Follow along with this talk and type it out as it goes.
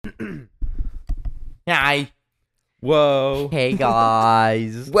Hi. Whoa. Hey,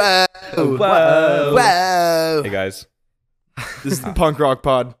 guys. Whoa. Whoa. Whoa. Hey, guys. This is the punk rock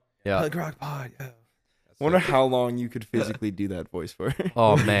pod. Yeah. Punk rock pod. Yeah. Wonder how long you could physically do that voice for.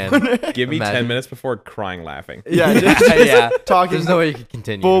 Oh, man. Give me 10 Imagine. minutes before crying laughing. Yeah, just talking There's no way you can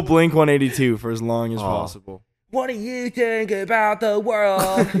continue. full Blink 182 for as long as Aw. possible. What do you think about the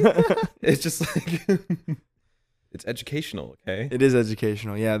world? It's just like... It's educational, okay? It is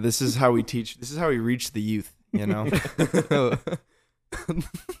educational. Yeah, this is how we teach. This is how we reach the youth, you know?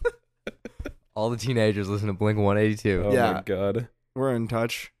 All the teenagers listen to Blink 182. Oh Yeah. my god. We're in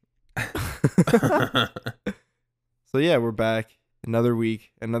touch. So yeah, we're back. Another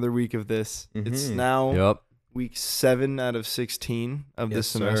week of this. It's Mhm. now Yep. week 7 out of 16 of this Yes,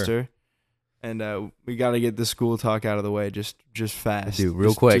 sir. semester. And we got to get the school talk out of the way just fast. Dude, real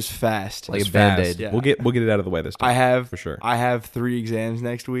Just- quick. Just fast. Like a Just fast. Band-Aid. Yeah. We'll get it out of the way this time. I have for sure. I have 3 exams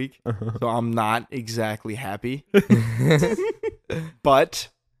next week, so I'm not exactly happy. But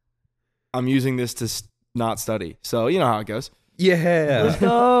I'm using this to not study. So you know how it goes. Yeah. Let's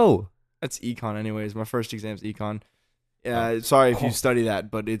go. That's econ anyways. My first exam's econ. Yeah, sorry if you study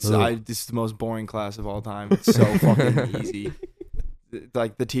that, but it's Ugh. this is the most boring class of all time. It's so fucking easy.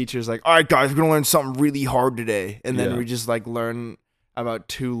 Like the teacher's like, "All right, guys, we're gonna learn something really hard today," and then Yeah. we just like learn about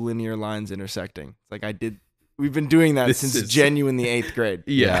 2 linear lines intersecting. It's like we've been doing that This since is- genuinely 8th grade.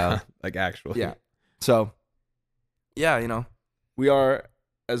 Yeah. Yeah. Like actually. Yeah. So, yeah, you know, we are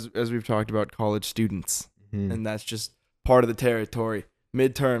as we've talked about college students, Mhm. and that's just part of the territory.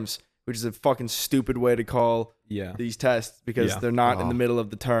 Midterms, which is a fucking stupid way to call Yeah. these tests because Yeah. they're not in Oh. the middle of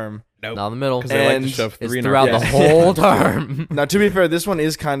the term. Nope. Not in the middle. Because they like to And shove It's 3 in our throughout the Yeah. whole term. Now, to be fair, this one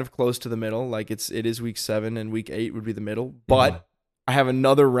is kind of close to the middle. Like it is week 7 and week 8 would be the middle. But I have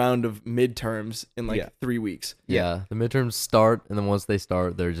another round of midterms in like Yeah. 3 weeks. Yeah. The midterms start, and then once they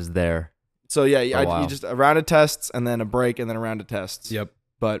start, they're just there. So yeah, Oh, wow. you just a round of tests and then a break and then a round of tests. Yep.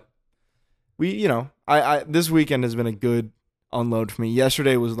 But we, you know, I this weekend has been a good unload for me.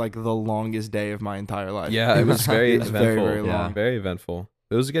 Yesterday was like the longest day of my entire life. Yeah, it was very It was very, eventful. very long. Very eventful.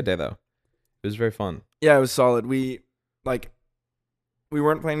 It was a good day though. It was very fun. Yeah, it was solid. We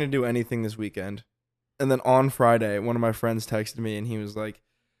weren't planning to do anything this weekend. And then on Friday, one of my friends texted me and he was like,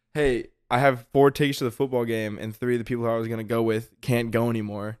 "Hey, I have 4 tickets to the football game and 3 of the people who I was going to go with can't go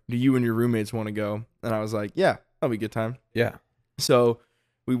anymore. Do you and your roommates want to go?" And I was like, "Yeah, that'll be a good time." Yeah. So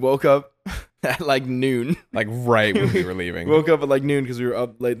we woke up at like noon. Like right when we were leaving. Woke up at like noon because we were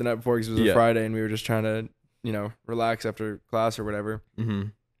up late the night before because it was Yeah. a Friday and we were just trying to, you know, relax after class or whatever. Mm-hmm.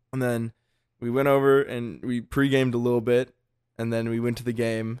 And then we went over and we pre-gamed a little bit, and then we went to the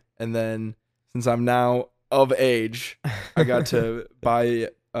game. And then since I'm now of age, I got to buy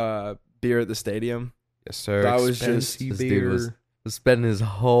beer at the stadium. Yes, sir. That was just- Expensive This beer. dude was spending his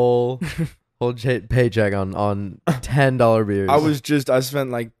whole paycheck on $10 beers. I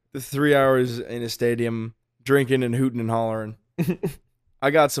spent like 3 hours in a stadium drinking and hooting and hollering. I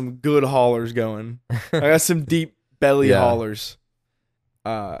got some good hollers going. I got some deep belly Yeah. hollers.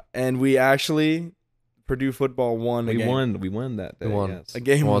 And we actually, Purdue football won a We game. won. We won that day. We won. Yes. A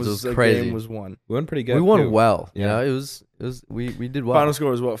game Well, it was, was a crazy. game was won. We won pretty good. We won too. well. Yeah. You know, it was we did well. Final score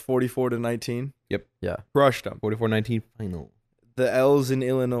was what, 44-19? Yep. Yeah. Crushed them. 44-19 final. The L's in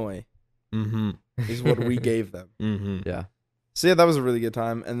Illinois Mm-hmm. is what we gave them. Mm-hmm. Yeah. So yeah, that was a really good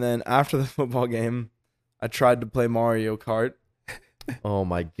time. And then after the football game, I tried to play Mario Kart. Oh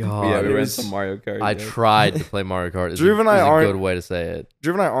my Yeah, god. we it ran was- some Mario Kart. I yeah. tried to play Mario Kart. Drew and I is a aren't- good way to say it.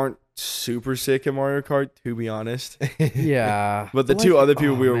 Drew and I aren't super sick at Mario Kart, to be honest. Yeah. But the Like- 2 other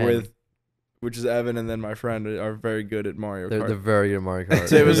people oh, we were man. with, which is Evan and then my friend, are very good at Mario They're Kart. very good at Mario Kart.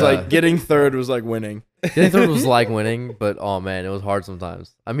 So it was Yeah. like getting third was like winning. Getting third was like winning, but oh man, it was hard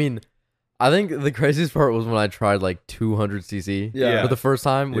sometimes. I mean, I think the craziest part was when I tried like 200cc Yeah. for the first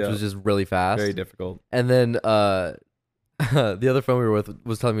time, which Yeah. was just really fast. Very difficult. And then the other friend we were with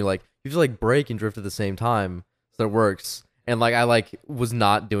was telling me like you have to like brake and drift at the same time so that it works. And like I like was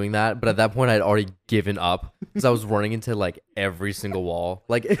not doing that, but at that point I'd already given up because I was running into like every single wall.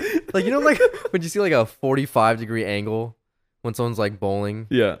 Like like you know like when you see like a 45-degree angle when someone's like bowling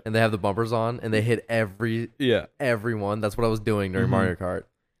Yeah. and they have the bumpers on and they hit Yeah. everyone. That's what I was doing during Mhm. Mario Kart.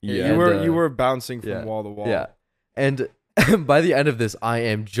 Yeah. You And, were bouncing from yeah. wall to wall. Yeah. And by the end of this, I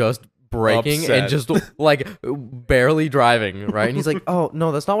am just braking Upset. and just like barely driving, right? And he's like, "Oh,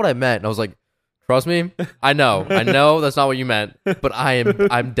 no, that's not what I meant." And I was like, "Trust me, I know that's not what you meant, but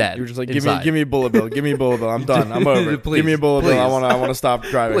I'm dead." You were just like, inside. give me a bullet bill. Give me a bullet bill. I'm done. I'm over it. Please, give me a bullet bill. I please. want to stop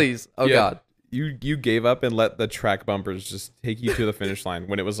driving. Please. Oh Yeah. god. you gave up and let the track bumpers just take you to the finish line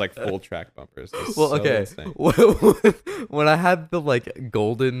when it was like full track bumpers. It's Well, so okay. insane. When I had the like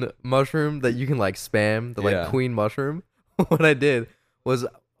golden mushroom that you can like spam, the like Yeah. queen mushroom, what I did was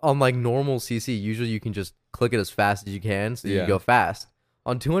on like normal CC, usually you can just click it as fast as you can, so you Yeah. go fast.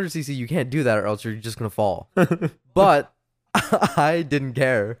 On 200cc, you can't do that, or else you're just gonna fall. But I didn't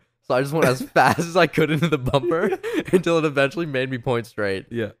care, so I just went as fast as I could into the bumper until it eventually made me point straight.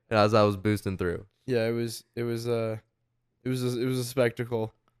 Yeah. And as I was boosting through. Yeah, it was a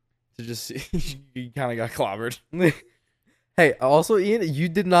spectacle to just see. You kind of got clobbered. Hey, also Ian, you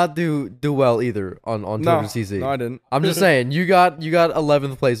did not do well either on 200cc. No, I didn't. I'm just saying you got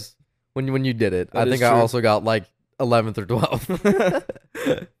 11th place when you did it. That I is think I true. also got like 11th or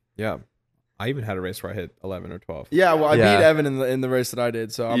 12th. Yeah. I even had a race where I hit 11 or 12. Yeah, well, I Yeah. beat Evan in the race that I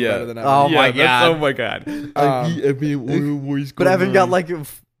did, so I'm Yeah. better than Evan. Oh my that's- God. Oh my god. But Evan got like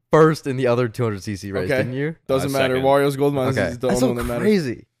first in the other 200cc race, Okay. didn't you? Doesn't matter. second. Wario's gold mines Okay, is the that's only so one that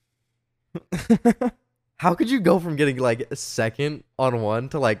crazy. How could you go from getting like a second on one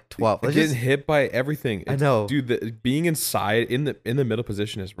to like 12? That's Getting just- hit by everything. I know. dude. Being inside in the middle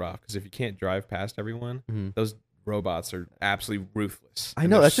position is rough because if you can't drive past everyone, Mhm. those robots are absolutely ruthless. I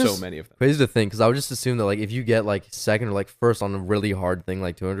And know, there's that's so just many of them. crazy to think, because I would just assume that like if you get like second or like first on a really hard thing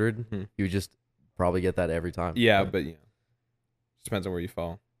like 200, Mhm. you would just probably get that every time. Yeah, but yeah, just depends on where you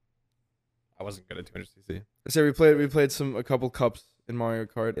fall. I wasn't good at 200cc. So we played a couple cups in Mario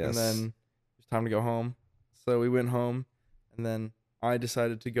Kart, and Yes. then it was time to go home. So we went home, and then I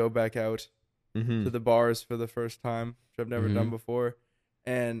decided to go back out Mm-hmm. to the bars for the first time, which I've never Mhm. done before.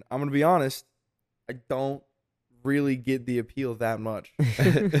 And I'm gonna be honest, I don't really get the appeal that much.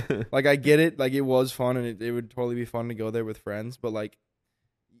 Like I get it, like it was fun, and it would totally be fun to go there with friends. But like,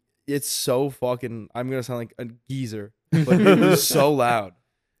 it's so fucking. I'm gonna sound like a geezer, but it was so loud.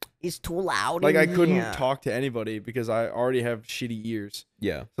 It's too loud. Like I couldn't talk to anybody because I already have shitty ears.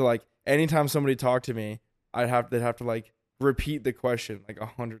 Yeah. So like anytime somebody talked to me, they'd have to like repeat the question like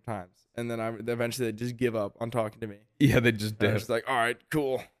 100 times, and then eventually they'd just give up on talking to me. Yeah, they just And I did. was like, all right,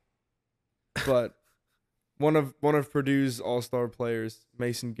 cool. But one of Purdue's all-star players,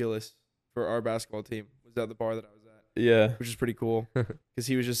 Mason Gillis, for our basketball team, was at the bar that I was at, Yeah. which is pretty cool because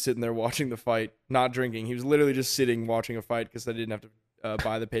he was just sitting there watching the fight, not drinking. He was literally just sitting watching a fight because I didn't have to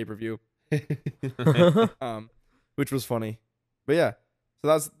buy the pay-per-view, which was funny. But yeah, so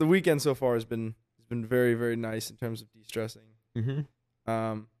that's the weekend so far has been very, very nice in terms of de-stressing.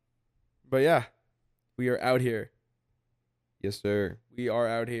 Mm-hmm. But yeah, we are out here. Yes, sir. We are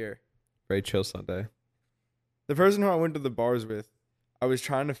out here. Very chill Sunday. The person who I went to the bars with, I was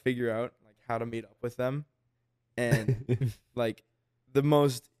trying to figure out like how to meet up with them, and like the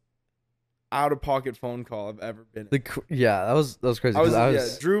most out of pocket phone call I've ever been in. Yeah, that was crazy. I was,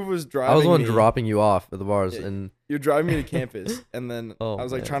 'cause yeah, Drew was driving. I was the one me. dropping you off at the bars, Yeah. and You're driving me to campus, and then Oh, I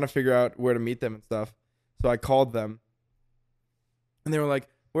was like man. trying to figure out where to meet them and stuff. So I called them, and they were like,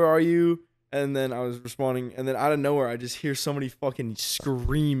 "Where are you?" And then I was responding, and then out of nowhere, I just hear somebody fucking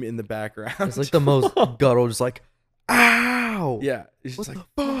scream in the background. it's like the most guttural, just like, ow. yeah, it's What just like,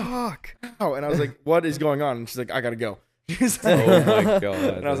 the fuck? "Ow," and I was like, "What is going on?" And she's like, "I gotta go." She's like, Oh my god.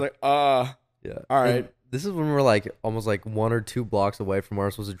 and I was like, Yeah. All right. And this is when we were like almost like 1 or 2 blocks away from where I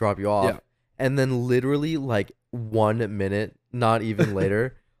was supposed to drop you off. Yeah. And then literally like 1 minute, not even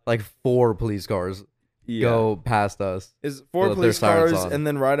later, like 4 police cars yeah. go past us. Is 4 Well, police their sirens cars, on. and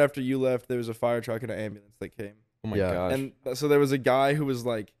then right after you left, there was a fire truck and an ambulance that came. Oh my Yeah. gosh. And so there was a guy who was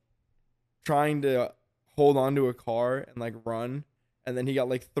like trying to hold onto a car and like run, and then he got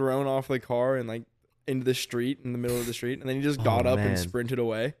like thrown off the car and like into the street in the middle of the street, and then he just got up man. and sprinted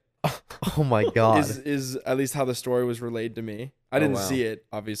away. Oh my god. Is at least how the story was relayed to me. I didn't wow. see it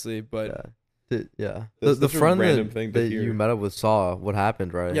obviously, but Yeah. That's The such a friend random that, thing to that hear. you met up with saw what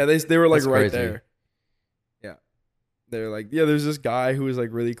happened, right? yeah, they were like That's right crazy. there. Yeah, they were like, yeah, there's this guy who was like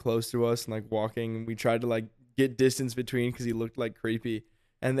really close to us and like walking, and we tried to like get distance between because he looked like creepy,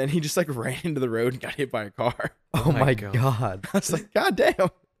 and then he just like ran into the road and got hit by a car. Oh my my God. god. I was like, God damn.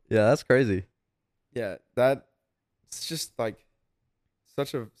 Yeah, that's crazy. Yeah, that it's just like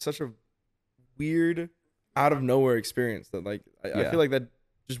such a weird out of nowhere experience that like I Yeah. feel like that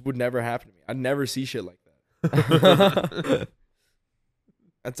just would never happen to me. I'd never see shit like that.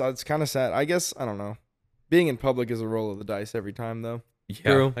 It's kind of sad. I guess I don't know. Being in public is a roll of the dice every time though.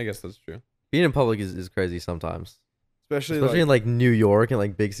 Yeah, True. I guess that's true. Being in public is crazy sometimes. Especially Especially like in like New York and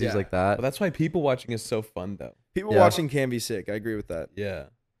like big cities Yeah. like that. But that's why people watching is so fun though. people Yeah. watching can be sick. I agree with that. Yeah.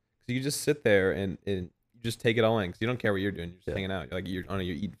 So you just sit there and just take it all in because you don't care what you're doing. You're just Yeah. hanging out. Like you're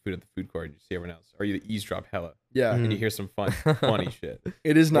eating food at the food court and you see everyone else, or you eavesdrop hella Yeah, Mhm. and you hear some funny shit,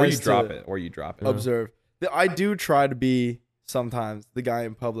 it is or nice you drop to it, or you drop it. observe. I do try to be sometimes the guy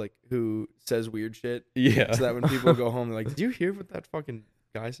in public who says weird shit, Yeah. so that when people go home, they're like, "Did you hear what that fucking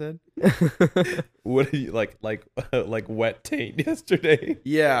guy said?" What are you like wet taint yesterday?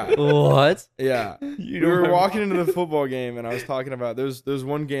 Yeah, What? yeah. You We were don't walking into the football game, and I was talking about there's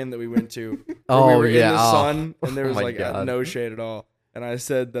one game that we went to. Where Oh we were yeah. in the Oh. sun, and there Oh was my like God. no shade at all. And I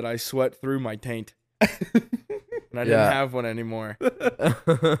said that I sweat through my taint, and I didn't Yeah. have one anymore.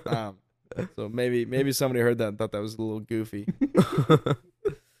 So maybe somebody heard that and thought that was a little goofy.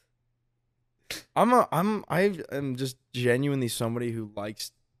 I am just genuinely somebody who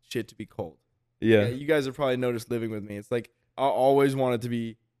likes shit to be cold. Yeah. You guys have probably noticed living with me. It's like I always want it to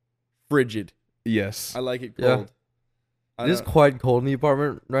be frigid. Yes. I like it Yeah. cold. I It is don't- quite cold in the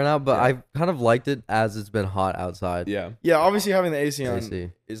apartment right now, but Yeah. I kind of liked it as it's been hot outside. Yeah. Yeah, obviously having the AC on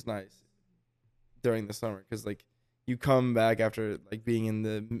AC. is nice during the summer because like you come back after like being in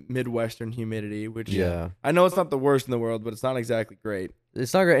the Midwestern humidity, which Yeah. I know it's not the worst in the world, but it's not exactly great.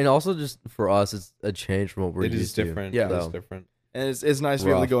 It's not great, and also just for us, it's a change from what we're It used is to. different. Yeah. It is So- different. And it's nice to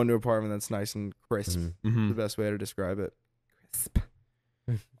be able to Rough. go into an apartment that's nice and crisp. Mhm. Is Mm-hmm. the best way to describe it.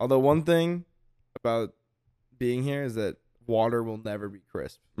 Although one thing about being here is that water will never be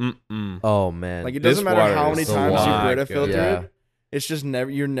crisp. Mm-mm. Oh man. Like it This doesn't matter water how is many so times you not Brita good. filter yeah. it. It's just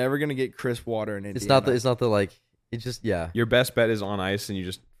you're never gonna get crisp water in Indiana. It's not the like. It's just Your best bet is on ice, and you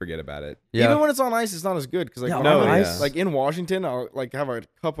just forget about it. yeah. Even when it's on ice, it's not as good because like Yeah, when no, I'm on yeah. ice, like in Washington, I'll like have a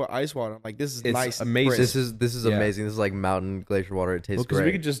cup of ice water. I'm like, this is It's nice, and amazing. crisp. this is Yeah. amazing. This is like mountain glacier water. It tastes Because great.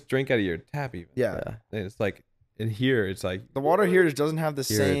 we could just drink out of your tap even. Yeah. And it's like in here, it's like The water here just doesn't have the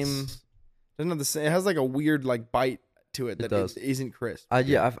Here same. it's- Doesn't have the same. It has like a weird like bite to it It that does. isn't crisp.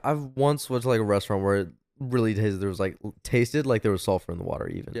 I've once went to like a restaurant where it really tasted like there was sulfur in the water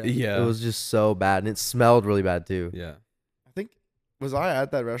even. Yeah. yeah, It was just so bad, and it smelled really bad too. yeah. I think was I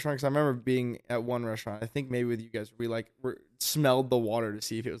at that restaurant because I remember being at one restaurant. I think maybe with you guys, we smelled the water to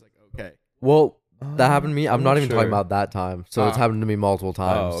see if it was like okay. Well, that happened to me. I'm not even talking sure. about that time. So it's Ah. happened to me multiple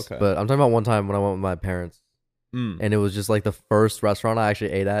times. okay. But I'm talking about one time when I went with my parents, Mm. and it was just like the first restaurant I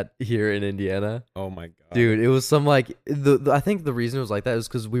actually ate at here in Indiana. Oh my god, Dude, it was some like I think the reason it was like that is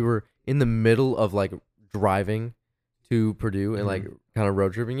because we were in the middle of like driving to Purdue and like kind of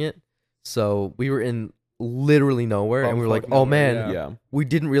road tripping it. So we were in literally nowhere, and we were like, Bumfuck "Oh nowhere, man, Yeah. we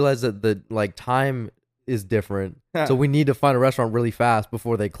didn't realize that the like time is different, so we need to find a restaurant really fast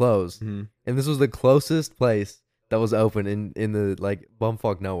before they close." Mhm. And this was the closest place that was open in the like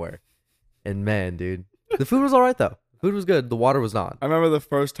bumfuck nowhere. And man, dude, the food was all right though. Food was good. The water was not. I remember the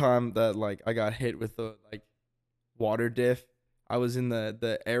first time that like I got hit with the like water diff. I was in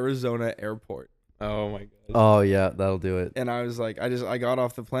the Arizona airport, Oh my god. Oh yeah, that'll do it. and I was like, I got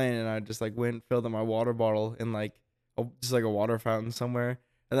off the plane and I just like went and filled up my water bottle in like just like a water fountain somewhere,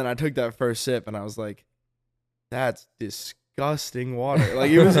 and then I took that first sip and I was like, that's disgusting water.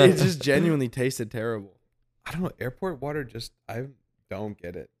 Like it just genuinely tasted terrible. I don't know. Airport water just I don't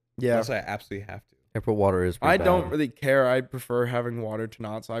get it. Yeah. Unless I absolutely have to. Airport water is pretty I don't bad. really care. I prefer having water to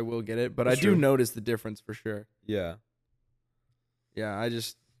not, so I will get it. But That's I do true. notice the difference for sure. Yeah. Yeah, I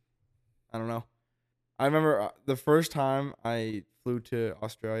don't know. I remember the first time I flew to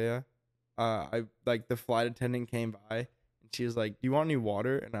Australia, I like the flight attendant came by and she was like, "Do you want any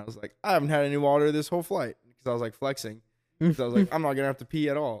water?" And I was like, "I haven't had any water this whole flight," because I was like flexing. Because I was like, "I'm not gonna have to pee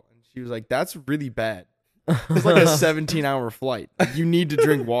at all." And she was like, "That's really bad. It's like a 17-hour flight. Like, you need to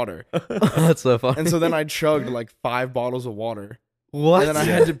drink water." That's so funny. And so then I chugged like 5 bottles of water. what? And then I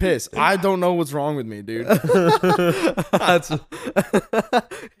had to piss. I don't know what's wrong with me, dude. That's,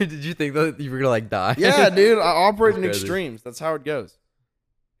 did you think that you were gonna like die? Yeah, dude. I operate in That's crazy. extremes. That's how it goes.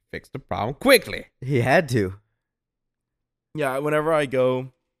 Fix the problem quickly. He had to. Yeah, whenever I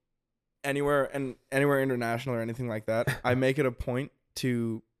go anywhere international or anything like that, I make it a point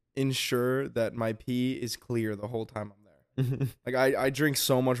to ensure that my pee is clear the whole time I'm there. Like I drink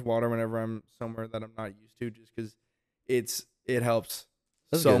so much water whenever I'm somewhere that I'm not used to, just because it helps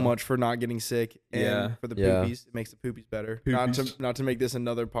That's so good. much for not getting sick and Yeah. for the Yeah. poopies. It makes the poopies better. Poopies. Not to make this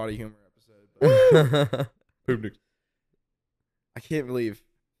another potty humor episode. But Poop nuke. I can't believe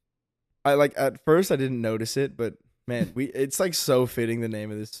I like at first I didn't notice it, but man, it's like so fitting the name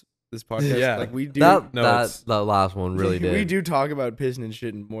of this podcast. Yeah. Like we do that No, that it's- that last one really did. We do talk about pissing and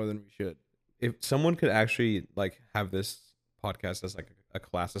shitting more than we should. If someone could actually like have this podcast as like a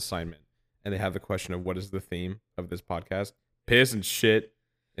class assignment, and they have the question of what is the theme of this podcast, piss and shit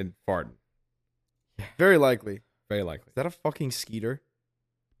and farting, Very likely. very likely. Is that a fucking skeeter?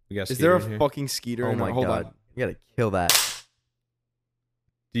 We got Is there a Skeeter in here. fucking Skeeter Oh in my our, hold god. on. You gotta kill that.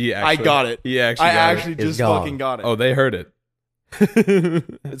 Do I got it. He actually I got actually It's just gone. fucking got it. it. Oh, they heard it.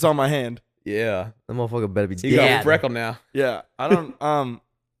 It's on my hand. Yeah. That motherfucker better be He got a dead. freckle now. Yeah. I don't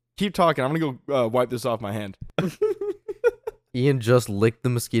keep talking. I'm gonna go wipe this off my hand. Ian just licked the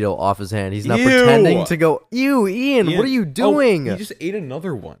mosquito off his hand. He's not Ew. pretending to go, ew, Ian, what are you doing? Oh, he just ate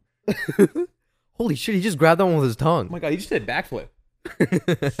another one. Holy shit, he just grabbed that one with his Oh tongue. my god, he just did a backflip.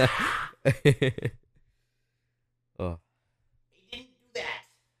 Oh.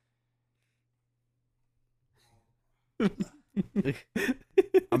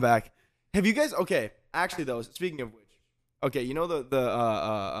 I'm back. Have you guys? Okay, actually though, speaking of which, okay, you know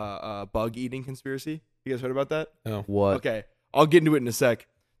the bug eating conspiracy? You guys heard about that? Oh. What? Okay, I'll get into it in a sec.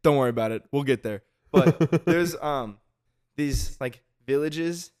 Don't worry about it. We'll get there. But there's these like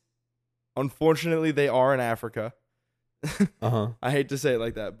villages. Unfortunately, they are in Africa. Uh-huh. I hate to say it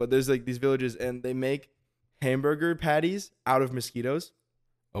like that, but there's like these villages and they make hamburger patties out of mosquitoes.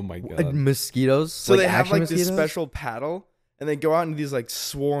 Oh my Like god. mosquitoes? So they have actual like this mosquitoes? special paddle and they go out into these like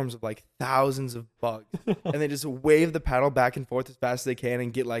swarms of like thousands of bugs and they just wave the paddle back and forth as fast as they can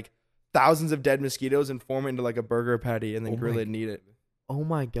and get like thousands of dead mosquitoes and form it into like a burger patty and then Oh grill my it and eat it. Oh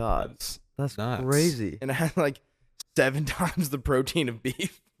my god. That's nuts. crazy. And it has like 7 times the protein of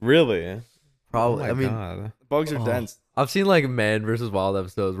beef. Really? Probably. Oh my I mean, god. Bugs are Oh. dense. I've seen like Man versus Wild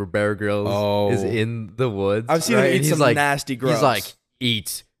episodes where Bear Grylls is Oh. in the woods. I've seen right? him And eat some like, nasty grubs. He's like,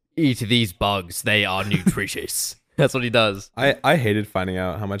 eat these bugs. They are nutritious. That's what he does. I hated finding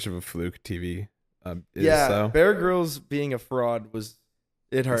out how much of a fluke TV is. yeah, So. Bear Grylls being a fraud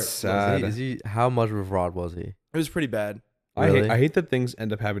it hurt. It's sad. How much of a fraud was he? It was pretty bad. Really? I hate that things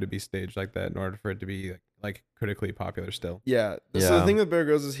end up having to be staged like that in order for it to be like critically popular still. Yeah. So Yeah. the thing with Bear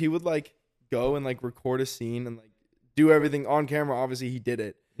Grylls is he would like go and like record a scene and like do everything on camera. Obviously he did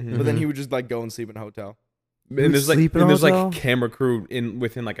it, but then he would just like go and sleep in a hotel. And there's like sleep in a and there's hotel? like camera crew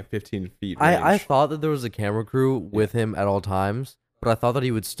within like a 15 feet range. I thought that there was a camera crew with him at all times, but I thought that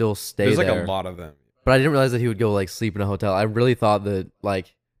he would still stay there's like there. a lot of them. But I didn't realize that he would go like sleep in a hotel. I really thought that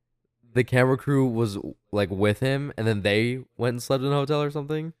like the camera crew was like with him, and then they went and slept in a hotel or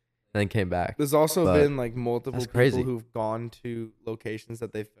something, and then came back. There's also But been like multiple that's people crazy. who've gone to locations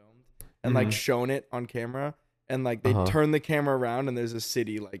that they filmed and like Mhm. shown it on camera and like they Uh-huh. turn the camera around and there's a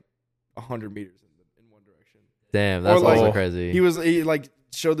city like 100 meters in one direction. Damn, that's Or, like, also crazy. He like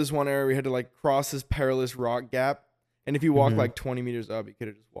showed this one area where he had to like cross this perilous rock gap, and if you walk Mhm. like 20 meters up, he could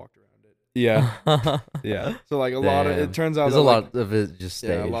have just walked around it. Yeah. Yeah. So like a lot of Damn. it turns out There's that, a lot like, of it just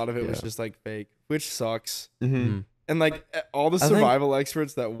staged. yeah, a lot of it was Yeah. just like fake, which sucks. Mm-hmm. Mhm. And like all the I think- survival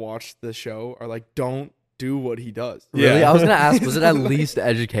experts that watch the show are like, don't do what he does. Really? Yeah. I was gonna ask, was it at least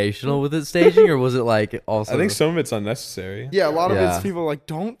educational with it staging, or was it like also? I think some of it's unnecessary. Yeah, a lot of Yeah. it's people like,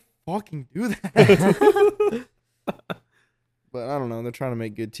 don't fucking do that. But I don't know. They're trying to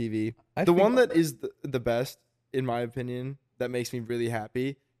make good TV. The one that is the best, in my opinion, that makes me really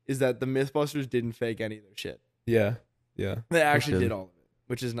happy is that the Mythbusters didn't fake any of their shit. Yeah. Yeah. They actually good. did all of it,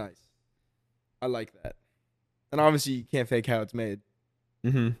 which is nice. I like that. And obviously, you can't fake how it's made.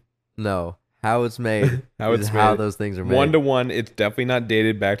 Mm-hmm. No, how it's made. How is it's how made. those things are made. 1-to-1, it's definitely not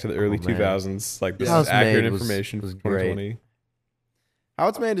dated back to the early Oh, man. 2000s. Like this How is it's accurate made was information for great. 2020. How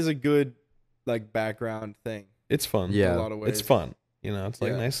it's made is a good, like, background thing. It's fun. Yeah. In a lot of ways. It's fun. You know, it's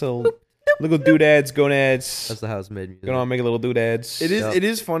like Yeah. nice little doodads, gonads. That's the how it's made music. Go on, make a little doodads. It is. Yep. It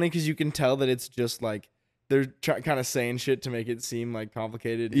is funny because you can tell that it's just like they're kind of saying shit to make it seem like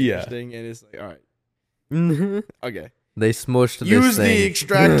complicated, and Yeah. interesting, and it's like, all right, Mhm. okay. They smushed this Use the thing.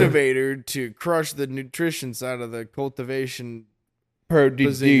 extractivator to crush the nutrition side of the cultivation.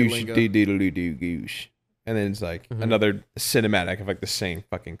 Bazingalinga. And then it's like Mhm. another cinematic of like the same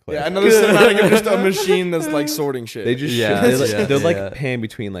fucking clip. Yeah, another cinematic of just a machine that's like sorting shit. They just Yeah, they'll, yeah, they'll like yeah. pan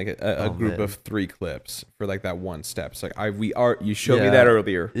between like a Oh, group man. of 3 clips for like that one step. It's like you showed me Yeah. that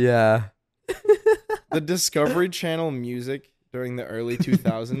earlier. Yeah, the Discovery Channel music during the early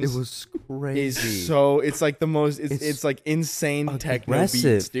 2000s. it was crazy. is so it's like the most it's It's like insane techno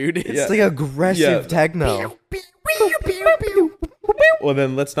aggressive. beats, dude. It's It's like aggressive Yeah. techno. Well,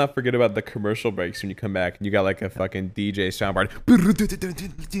 then let's not forget about the commercial breaks when you come back and you got like a fucking DJ soundboard.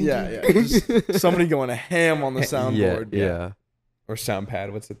 yeah. Just somebody going a ham on the Yeah, soundboard. yeah, Or sound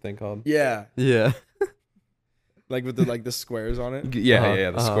pad. What's the thing called? Yeah. yeah. Like with the squares on it. Yeah, Uh-huh,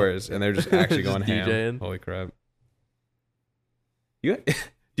 yeah, the uh-huh. squares, and they're just actually Just going ham. DJing. Holy crap! Do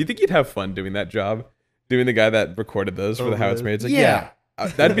you think you'd have fun doing that job? Doing the guy that recorded those for Oh, the How It's man. Made? It's like, Yeah.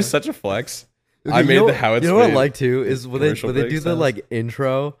 that'd be such a flex. Okay, I made you know the what- How It's You know what I Made like too is when they commercial do break the sounds. like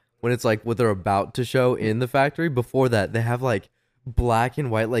intro when it's like what they're about to show in the factory. Before that, they have like black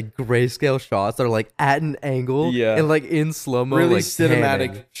and white like grayscale shots that are like at an angle Yeah. and like in slow mo, Really like cinematic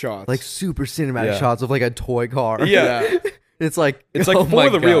panning. shots. Like super cinematic Yeah. shots of like a toy car. Yeah. It's like It's like oh for my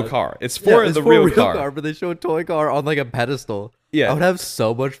the real God. car. It's Yeah, for it's the for real, a car. but they show a toy car on like a pedestal. Yeah. I would have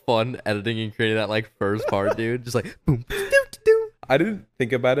so much fun editing and creating that like first part, dude. Just like boom, doo, doo, doo. I didn't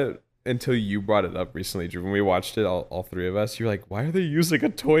think about it until you brought it up recently, Drew. When we watched it, all three of us, you're like, why are they using a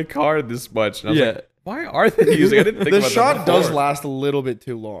toy car this much? And I was Yeah. like, why are they using it? I didn't think the about shot that does before. last a little bit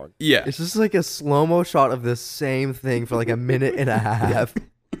too long. Yeah. It's just like a slow mo shot of the same thing for like a minute and a half.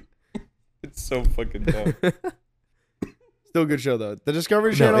 It's so fucking dumb. Still a good show though. The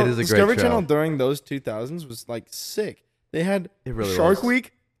Discovery No, Channel, it is a great Discovery show. Channel during those 2000s was like sick. They had It really Shark was.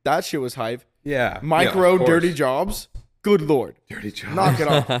 Week. That shit was hype. Yeah. Micro Yeah, of Dirty course. Jobs. Good lord, Dirty Jobs. knock it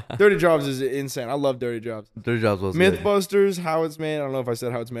off. Dirty Jobs is insane. I love Dirty Jobs. Dirty Jobs was good. Mythbusters, How It's Made. I don't know if I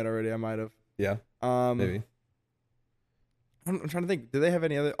said How It's Made already. I might have. Yeah, maybe. I'm trying to think. Do they have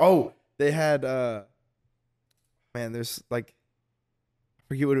any other? Oh, they had. Man, there's like, I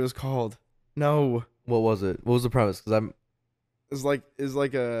forget what it was called. No, What was it? What was the premise? Because I'm it's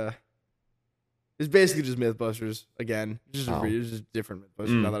like a. It's basically just Mythbusters again. Oh. It's just different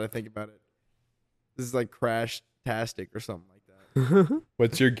Mythbusters now Mm. that I think about it. This is like Crash-tastic or something like that.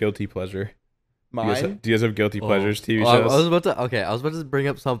 What's your guilty pleasure? Do Mine. you guys have guilty pleasures, TV I shows? was about to. Okay, I was about to bring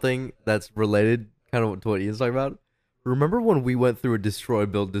up something that's related, kind of to what Ian's talking about. Remember when we went through a destroy,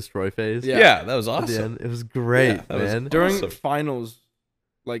 build, destroy phase? Yeah. yeah, that was At the awesome. end? It was great, Yeah, that was man. During Awesome. finals,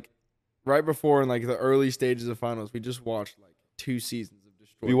 like right before in like the early stages of finals, we just watched like 2 seasons of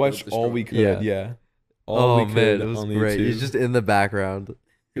Destroy. We Build, watched Destroy. all we could. Yeah. Yeah. All Oh we man, could it was on great. YouTube. He's just in the background.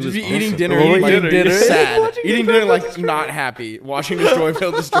 Just was be eating awesome. dinner, Well, like, eating dinner. sad, Watching eating Destroy, dinner Build, like Destroy. not happy, watching Destroy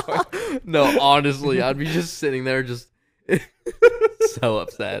Build Destroy. No, honestly, I'd be just sitting there, just so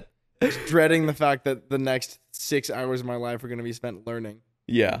upset. Dreading the fact that the next 6 hours of my life are going to be spent learning.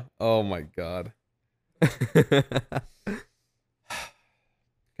 Yeah. Oh my god.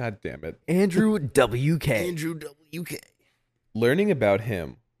 God damn it. Andrew WK. Andrew WK. Learning about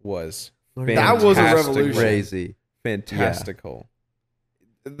him was That was a fantastic. revolution. Crazy. Fantastical.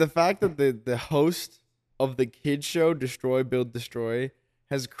 The fact that the host of the kids show Destroy Build Destroy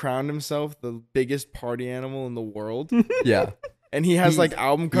has crowned himself the biggest party animal in the world, Yeah. and he has He- like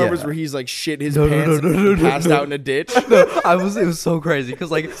album covers yeah. where he's like shit his No, no, pants no, no, no, and no, passed no. out in a ditch. No, it was so crazy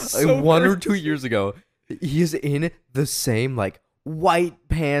because like So 1 or crazy. 2 years ago, he is in the same like white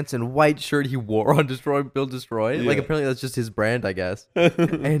pants and white shirt he wore on Destroy Build Destroy. Like Yeah. apparently that's just his brand, I guess.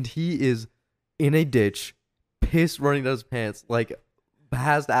 And he is in a ditch, pissed, running down his pants, like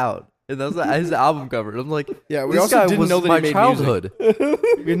passed out. And that's his album cover. I'm like, Yeah, we this also guy didn't was know that my he made childhood.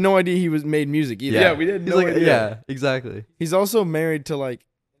 We had no idea he was made music either. Yeah, we didn't He's know like, it, yeah, exactly. He's also married to like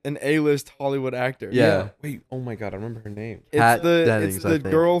an A-list Hollywood actor. Yeah. Wait, oh my god, I remember her name. It's Pat the Dennings, it's I the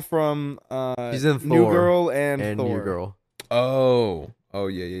think. girl from She's in New Thor Girl and And Thor. New Girl. Oh. Oh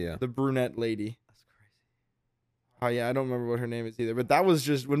yeah, yeah. The brunette lady. That's crazy. Oh yeah, I don't remember what her name is either. But that was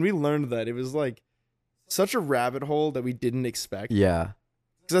just when we learned that, it was like such a rabbit hole that we didn't expect. Yeah.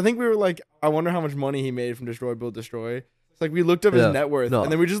 Because I think we were like, I wonder how much money he made from Destroy Build Destroy. It's like we looked up his Yeah. net worth, No.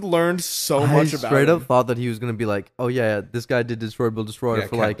 and then we just learned so I much about straight him. up thought that he was gonna be like, oh yeah, this guy did Destroy Build Destroy Yeah, for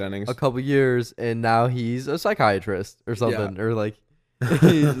Kat like Dennings. a couple years, and now he's a psychiatrist or something, or like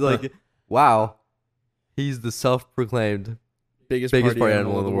he's like, wow, he's the self-proclaimed. biggest biggest party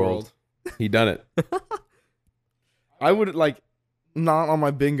animal in the world. He done it. I would like not on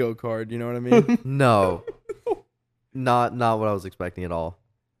my bingo card. You know what I mean? No, not what I was expecting at all.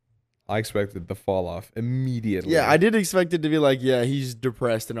 I expected the fall off immediately. Yeah, I did expect it to be like, yeah, he's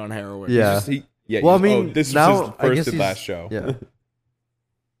depressed and on heroin. Yeah. Yeah. Well, I he's- mean, this now, was his I guess first and he's- last show. Yeah.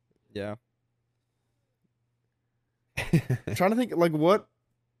 Yeah. I'm trying to think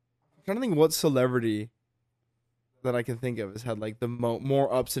what celebrity that I can think of has had like the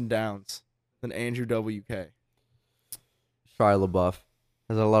more ups and downs than Andrew WK. Shia LaBeouf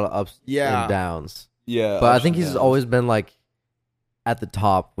has a lot of ups Yeah. and downs, Yeah. but I ups think and he's downs. always been like at the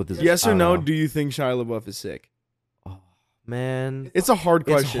top with his. Yes I or don't no? know. Do you think Shia LaBeouf is sick? Oh, man, It's a hard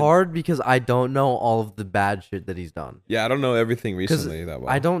question. it's hard because I don't know all of the bad shit that he's done. Yeah, I don't know everything recently that well.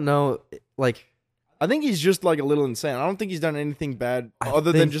 I don't know, like. I think he's just like a little insane. I don't think he's done anything bad I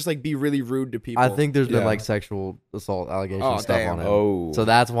other than think- just like be really rude to people. I think there's been Yeah. like sexual assault allegations Oh, and stuff damn. on him. Oh. So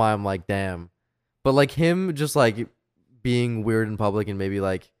that's why I'm like, damn. But like him just like being weird in public and maybe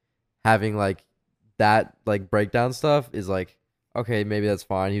like having like that like breakdown stuff is like, okay, maybe that's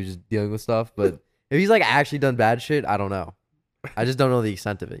fine. He was just dealing with stuff. But if he's like actually done bad shit, I don't know. I just don't know the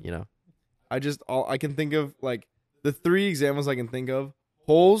extent of it, you know? all I can think of like the 3 examples I can think of.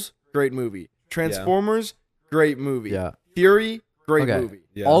 Holes, great movie. Transformers, great movie. Yeah. Fury, Great Okay. movie.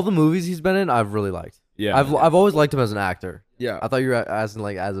 Yeah. All the movies he's been in, I've really liked. yeah. I've always liked him as an actor. Yeah. I thought you were asking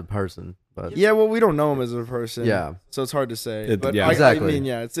like as a person, but Yeah, well, we don't know him as a person. Yeah. So it's hard to say. It- But yeah. I Exactly. mean,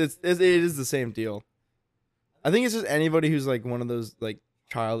 yeah, it is the same deal. I think it's just anybody who's like one of those like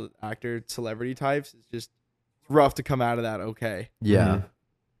child actor celebrity types. It's just rough to come out of that okay. yeah. Mhm.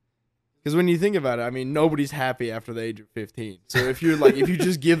 Because when you think about it, I mean, nobody's happy after the age of 15. So if you're like, if you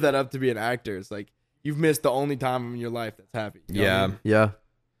just give that up to be an actor, it's like you've missed the only time in your life that's happy. You know what I Yeah. mean? Yeah.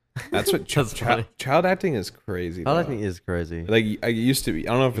 That's what That's funny. child acting is crazy. Child though. acting is crazy. Like I used to be.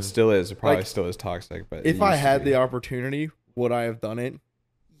 I don't know if it still is. It probably Like, still is toxic. But If I had the opportunity, would I have done it?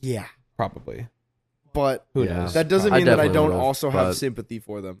 Yeah. probably. But Who Yeah. knows? that doesn't I mean that I definitely don't would've, also have but- sympathy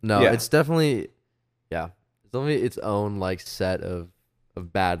for them. No, Yeah. it's definitely it's only its own like set of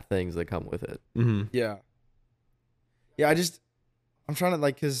bad things that come with it. Mm-hmm. Yeah. Yeah, I'm trying to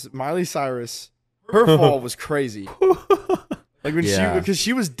like, because Miley Cyrus, her fall was crazy. Like when Yeah. because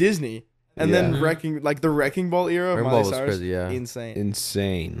she was Disney, and Yeah. then the Wrecking Ball era of Wrecking Miley Ball was Cyrus, crazy, yeah. insane.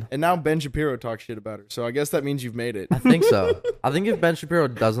 Insane. And now Ben Shapiro talks shit about her, so I guess that means you've made it. I think so. I think if Ben Shapiro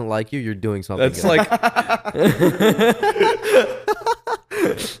doesn't like you, you're doing something. That's good. like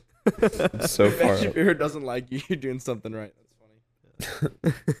so Ben far. Shapiro doesn't like you, you're doing something right. That's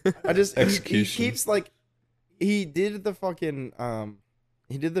funny. I just he Execution. keeps like he did the fucking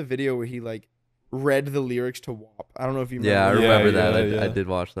he did the video where he like read the lyrics to WAP. I don't know if you remember. Yeah, I that. remember Yeah, that. yeah. I did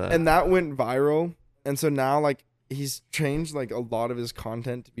watch that. And that went viral, and so now like he's changed like a lot of his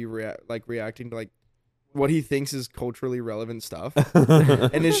content to be reacting to like what he thinks is culturally relevant stuff,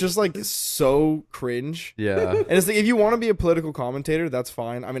 and it's just like so cringe. yeah. And it's like, if you want to be a political commentator, that's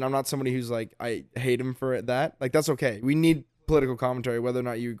fine. I mean, I'm not somebody who's like, I hate him for that. Like, that's okay. We need political commentary, whether or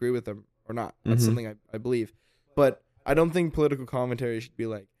not you agree with them or not. That's Mhm. something I believe. But I don't think political commentary should be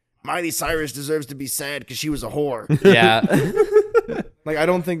like, Miley Cyrus deserves to be sad because she was a whore. Yeah. Like, I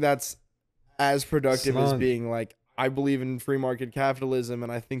don't think that's as productive as Son. being like, I believe in free market capitalism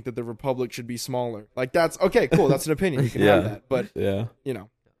and I think that the republic should be smaller. Like, that's okay, cool. That's an opinion. You can have Yeah. that. But, Yeah. you know,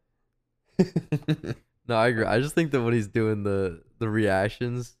 No, I agree. I just think that when he's doing the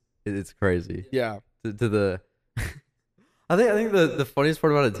reactions, it's crazy. yeah. To the I think the funniest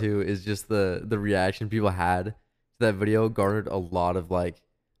part about it too is just the reaction people had to that video garnered a lot of like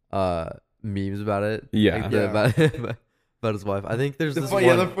memes about it. Yeah. Like, Yeah. about his wife. I think there's The this funny,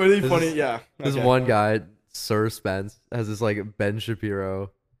 one, yeah, the really this funny, is- yeah. this Okay. one guy, Sir Spence, has this like Ben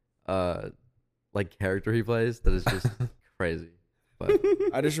Shapiro like character he plays that is just crazy. But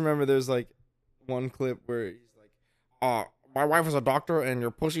I just remember there's like one clip where he's like, my wife is a doctor and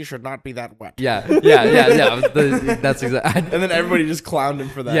your pussy should not be that wet. yeah. That's exactly. And then everybody just clowned him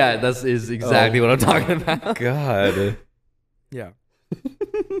for that. Yeah, that's is exactly what I'm talking about. God. Yeah.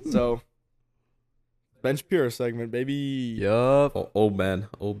 So, Ben Shapiro segment, baby. Yup. Old Ben.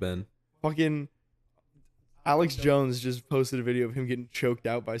 Old Ben. Fucking Alex Jones just posted a video of him getting choked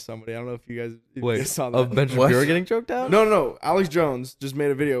out by somebody. I don't know if you guys saw that. Of Ben Shapiro getting choked out? No. Alex Jones just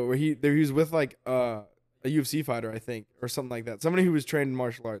made a video where he was with like a UFC fighter, I think, or something like that. Somebody who was trained in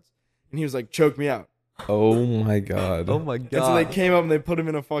martial arts. And he was like, choke me out. Oh my God. Oh my god. And so they came up and they put him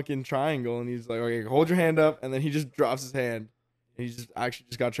in a fucking triangle, and he's like, okay, hold your hand up, and then he just drops his hand, and he just actually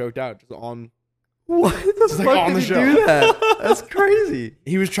just got choked out, just on. What the like fuck on did the he show. do that? That's crazy.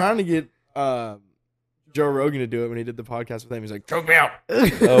 He was trying to get Joe Rogan to do it when he did the podcast with him. He's like, choke me out.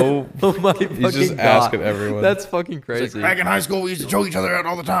 Oh, Oh my fucking he's just god. asking everyone. That's fucking He's crazy. like, back in high school, we used to choke each other out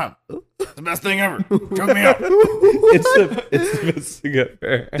all the time. It's the best thing ever. Choke me out. it's the best thing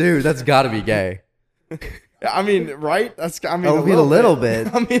ever. Dude, that's got to be gay. I mean, right? I mean, A little bit.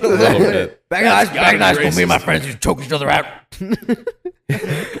 I mean, A a little little bit. bit. Back in high school, me and my friends used to choke each other out.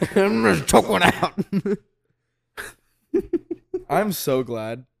 I'm gonna choke one out. I'm so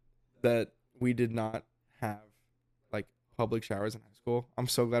glad that we did not have like public showers in high school. I'm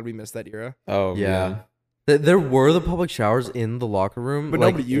so glad we missed that era. Oh Yeah. man. There were the public showers in the locker room, But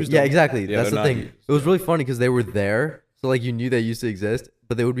like, nobody used Yeah, them. exactly. Yeah, That's they're the not thing. used, It was really funny because they were there, so like you knew they used to exist,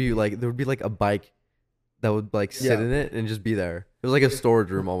 but there would be like a bike that would like sit Yeah. in it and just be there. It was like a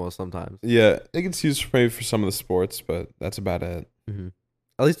storage room almost sometimes. Yeah, it gets used maybe for some of the sports, but that's about it. Mm-hmm.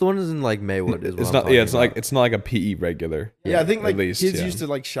 At least the one is in like Maywood is what It's I'm not. talking Yeah, it's like about. it's not like a PE regular. Yeah, I think at like least, kids yeah. used to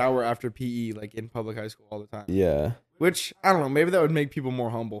like shower after PE like in public high school all the time. Yeah, Which I don't know, maybe that would make people more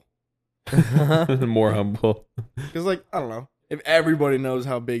humble. more humble. Because like I don't know, if everybody knows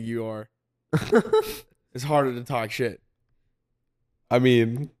how big you are, it's harder to talk shit. I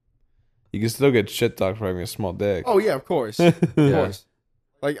mean, you can still get shit talked for having a small dick. Oh yeah, of course, of course.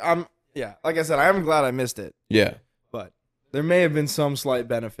 Like like I said, I am glad I missed it, Yeah. but there may have been some slight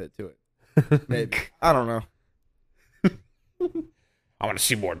benefit to it. Maybe I don't know. I want to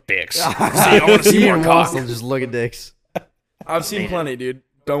see more dicks. See, I want to see more cock. Just look at dicks. I've seen plenty, dude.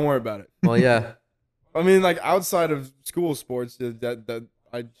 Don't worry about it. Well, yeah. I mean, like outside of school sports, that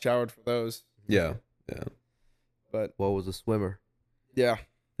I showered for those. Yeah. But What was a swimmer? yeah, I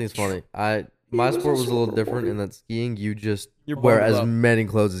think it's funny. My sport was a little different in that skiing, you just You're wear bundled as up. many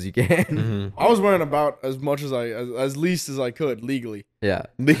clothes as you can. Mm-hmm. I was wearing about as much as least as I could legally. Yeah,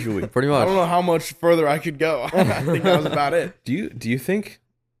 Legally. pretty I much. don't know how much further I could go. I think that was about it. Do you think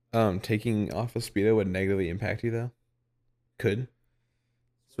taking off a Speedo would negatively impact you though? Could.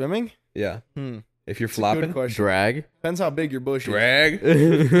 Swimming? Yeah. Hmm. If you're It's a good flopping. question. Drag. Depends how big your bush is. Drag.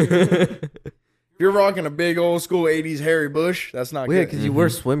 If you're rocking a big old school '80s hairy bush, that's not Well, yeah, good. because you wear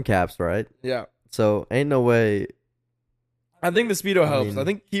swim caps, right? Yeah, So ain't no way. I think the speedo helps. mean- I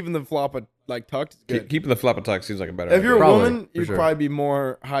think keeping the flopper like tucked is good. Keeping the flapper tuck seems like a better If you're a idea. Probably, woman, for you'd sure. probably be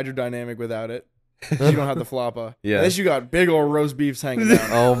more hydrodynamic without it. 'Cause you don't have the flopper. Yeah. Unless you got big old roast beefs hanging down.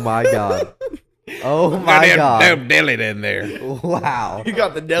 Oh my god. Oh Got my them god. deli in there. Wow. You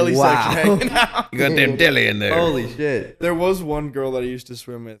got the deli Wow. section hanging out. You got them deli in there. Holy shit. There was one girl that I used to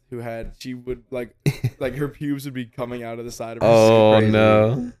swim with who she would like her pubes would be coming out of the side of her. Oh crazy.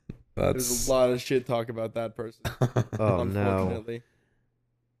 no. There's That's a lot of shit talk about that person. Oh no. Unfortunately,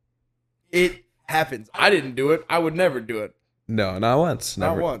 it happens. I didn't do it. I would never do it. no, not once.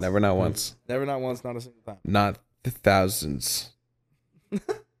 Not Never, once. Never, not once. Never, not once, not a single time. Not the thousands.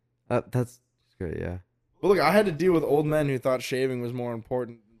 That's great, yeah. But look, I had to deal with old men who thought shaving was more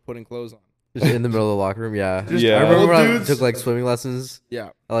important than putting clothes on. Just in the middle of the locker room, yeah. Just Yeah. I remember old when I dudes. took like swimming lessons Yeah,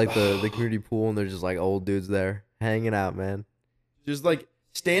 at like the community pool, and there's just like old dudes there hanging out, man. just like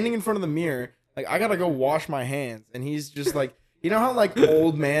standing in front of the mirror. Like I gotta go wash my hands, and he's just like, you know how like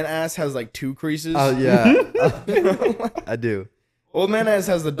old man ass has like two creases. Oh yeah, I do. Old man ass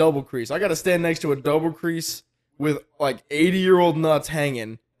has the double crease. I gotta stand next to a double crease with like 80-year-old nuts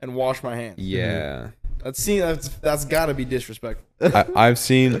hanging and wash my hands. Yeah. That's gotta be disrespectful. I've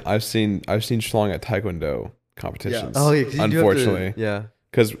seen schlong at taekwondo competitions. Oh yeah, 'cause you do have to- unfortunately, yeah.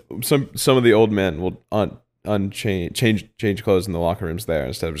 because some of the old men will change clothes in the locker rooms there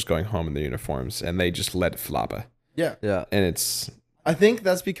instead of just going home in their uniforms, and they just let floppa. Yeah, Yeah. And it's I think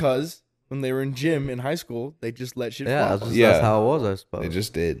that's because when they were in gym in high school, they just let shit Yeah, fly. that's, just, Yeah. that's how it was, I suppose. they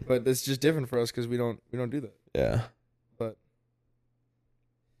just did. But it's just different for us because we don't do that. Yeah.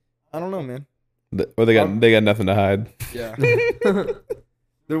 I don't know, man. Or they got nothing to hide. Yeah.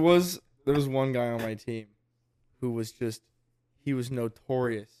 There was one guy on my team who was he was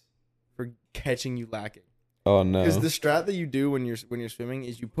notorious for catching you lacking. Oh no. Because the strat that you do when you're swimming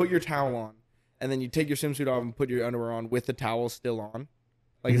is you put your towel on and then you take your swimsuit off and put your underwear on with the towel still on.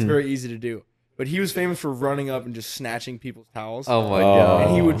 Like it's Mhm. very easy to do. But he was famous for running up and just snatching people's towels. Oh my Oh.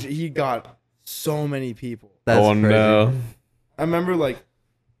 god. And he got so many people. That's oh crazy. no. I remember like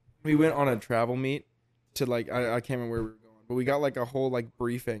we went on a travel meet to like I can't remember where we were going, but we got like a whole like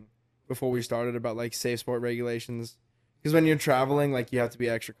briefing before we started about like safe sport regulations. Because when you're traveling, like you have to be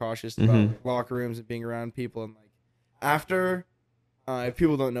extra cautious about Mhm. like, locker rooms and being around people. And like after, if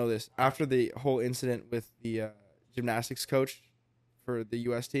people don't know this, after the whole incident with the gymnastics coach for the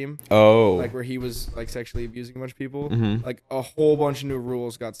U.S. team, Oh. like where he was like sexually abusing a bunch of people, Mhm. like a whole bunch of new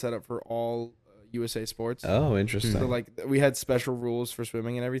rules got set up for all USA sports. Oh, interesting. So like we had special rules for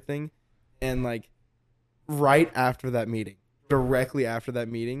swimming and everything, and like right after that meeting, directly after that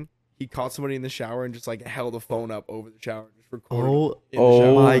meeting, he caught somebody in the shower and just like held a phone up over the shower and just recorded. Oh, in the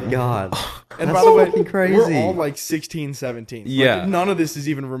shower. my god. And that's by the way, fucking crazy. we're all like 16, 17. Like, Yeah. none of this is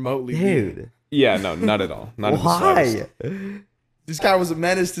even remotely weird. Dude. Yeah, no, not at all. Not at the Why? slightest. This guy was a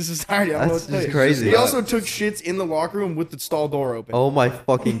menace to society. I don't know That's what to tell just you. crazy. He also took shits in the locker room with the stall door open. Oh my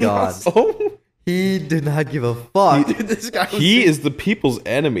fucking god. Oh. He did not give a fuck. Dude, this guy was He is the people's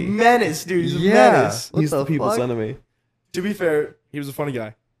enemy. menace, dude. He's a Yeah. menace. What He's the the people's fuck? enemy. To be fair, he was a funny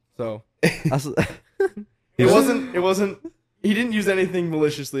guy. So That's- it wasn't he didn't use anything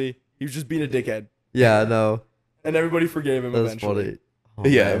maliciously. He was just being a dickhead. yeah, no. And everybody forgave him That's eventually. funny. Oh,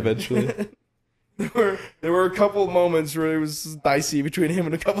 Yeah, man. eventually. There were a couple moments where it was dicey between him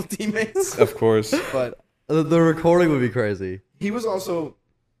and a couple teammates. Of course. But The recording would be crazy. he was also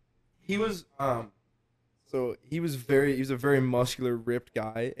he was he was a very muscular, ripped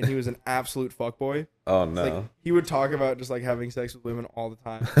guy, and he was an absolute fuckboy. Oh no. Like he would talk about just like having sex with women all the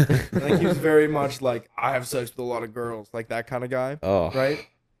time. And, like he was very much like I have sex with a lot of girls, like that kind of guy. Oh. Right?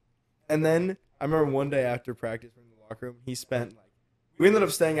 And then I remember one day after practice in the locker room, he spent like we ended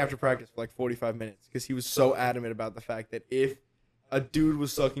up staying after practice for like 45 minutes because he was so adamant about the fact that if a dude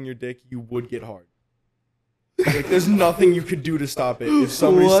was sucking your dick, you would get hard. Like there's nothing you could do to stop it. If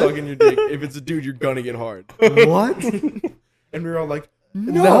somebody's What? sucking your dick, if it's a dude, you're gonna get hard. What? And we were all like,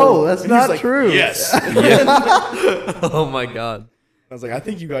 No, that's And he was not like, true. Yes. Oh my god. I was like, I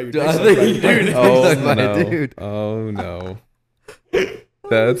think you got your Dude, dick I sucked think by a you got dude. your Oh Sucked by a no. dude. Oh no.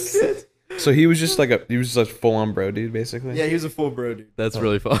 That's so he was just full on bro dude basically. Yeah, he was a full bro dude. That's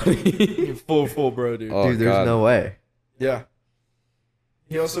really funny. Full bro dude. Oh, Dude, there's God. no way. Yeah.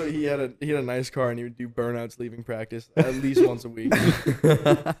 He had a nice car and he would do burnouts leaving practice at least once a week.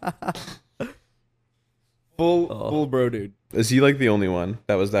 Full bro dude. Is he like the only one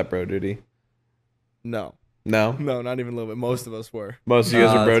that was that bro duty? No, No, not even a little bit. Most of us were. most of you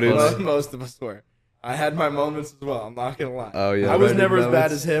guys Nah, are bro that's dudes. funny. Most of us were. I had my moments as well. I'm not gonna lie. Oh yeah. I was Bro dude never as bad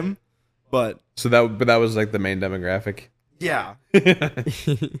moments. as him, but So that was like the main demographic. yeah.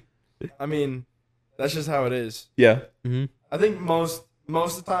 I mean, that's just how it is. Yeah. Mhm. I think most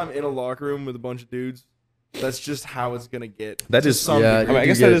of the time in a locker room with a bunch of dudes, that's just how it's gonna get. That To is- some yeah, I degree. mean, I You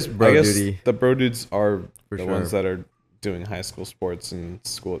guess get that is bro I guess duty. the bro dudes are For the sure. ones that are doing high school sports and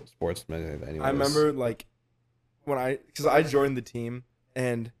school sports. Anyways. I remember like because I joined the team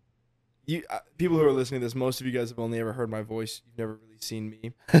and people who are listening to this, most of you guys have only ever heard my voice. You've never really seen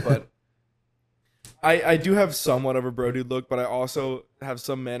me, but I do have somewhat of a bro dude look, but I also have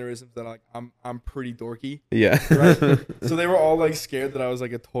some mannerisms that I'm pretty dorky. Yeah. Right? So they were all like scared that I was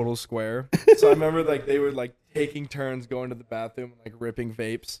like a total square. So I remember like they were like taking turns going to the bathroom and like ripping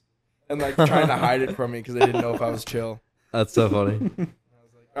vapes and like trying to hide it from me because they didn't know if I was chill. That's so funny.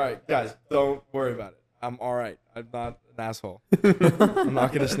 All right, guys, don't worry about it. I'm all right. I'm not an asshole. I'm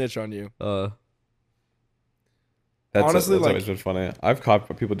not gonna snitch on you. Honestly, that's like- always been funny. I've caught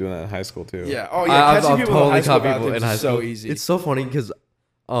people doing that in high school too. Yeah. Oh yeah. I've Catching people in totally high school caught people in bathrooms high is school. so easy. It's so funny because,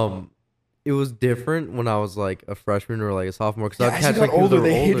 it was different when I was like a freshman or like a sophomore. Because yeah, I'd as you catch got like people that older, were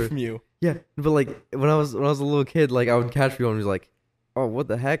they older. hid from you. Yeah, but like when I was a little kid, like I would catch people and be like, "Oh, what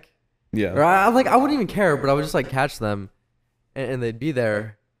the heck?" Yeah. Or I wouldn't even care, but I would just like catch them, and they'd be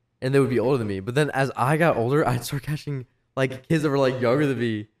there, and they would be older than me. But then as I got older, I'd start catching like kids that were like younger than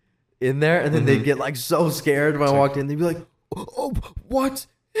me in there, and then they'd get like so scared when I walked in. They'd be like, "Oh, what?"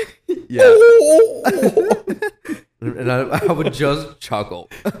 Yeah. And I would just chuckle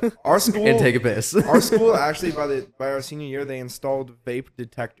Our school and take a piss. Our school actually by our senior year they installed vape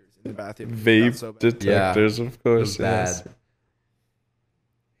detectors in the bathroom. It got so Vape bad. detectors, of It was course. Yes.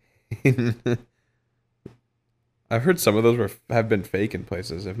 bad. I've heard some of those have been fake in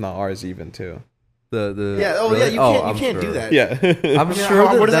places, if not ours even too. The Yeah. Oh really? yeah. You I'm can't sure. do that. Yeah. I'm mean, sure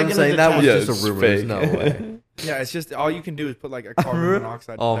what that is that them gonna saying that was Yeah, just it's a rumor. There's fake. no way. Yeah. It's just all you can do is put like a carbon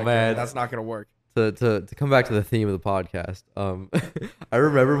monoxide. Oh, detector, man. and that's not gonna work. To come back to the theme of the podcast, I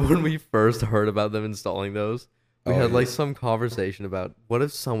remember when we first heard about them installing those, we Oh, had yeah. like some conversation about what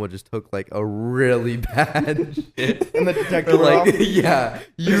if someone just took like a really bad shit And the detector or went like off? yeah,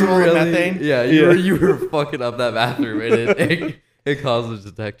 you There's a little really methane? yeah, Yeah. you were fucking up that bathroom and it caused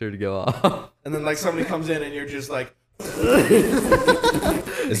the detector to go off. And then like somebody comes in and you're just like,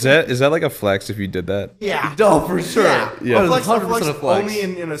 Is that like a flex if you did that? yeah. No, for sure. Yeah. Yeah. A flex, That is 100% a flex. only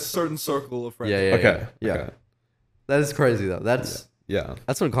in a certain circle of friends. Yeah, yeah, Okay. yeah. Okay. That is crazy though. That's Yeah.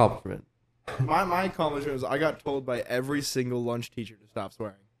 an accomplishment. My accomplishment was I got told by every single lunch teacher to stop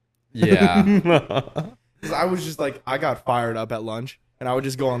swearing. Yeah. 'Cause I was just like, I got fired up at lunch, and I would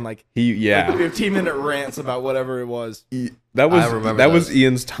just go on like Yeah. 15-minute rants about whatever it was. That I remember was that was those.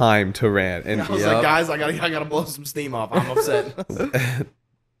 Ian's time to rant. And I was Yep. like, guys, I gotta blow some steam off. I'm upset. it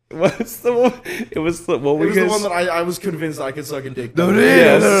what's the one? It was the what was the one that I was convinced I could suck a dick. No, by. no,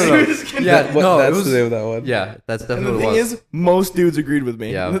 no, no, no. He was convinced. Yeah, no, it that's was the name of that one. yeah, that's And definitely the what thing it was. is, most dudes agreed with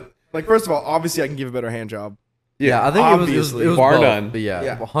me. Yeah. Like, first of all, obviously I can give a better hand job. Yeah, I think obviously. it was Bar both, none. but yeah,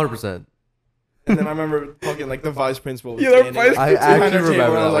 Yeah. 100%. And then I remember fucking like the vice principal was Yeah, the standing vice I behind actually our table,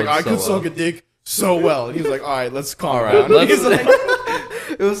 remember and I was that like, I one could so suck a dick so well. And he was like, all right, let's calm All down. right, He's like,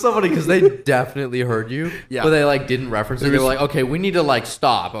 it was so funny because they definitely heard you, Yeah. but they like didn't reference it. They were like, okay, we need to like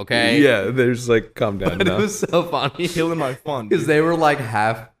stop, okay? Yeah, there's like calm down But now. it was so funny killing my fun. because dude. they were like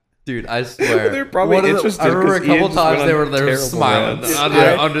half. Dude, I swear. They're probably One of the- interested I remember a 'cause Ian couple just went times on they were terrible smiling rants.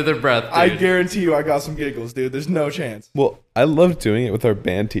 under their breath. Dude. I guarantee you I got some giggles, dude. There's no chance. Well, I loved doing it with our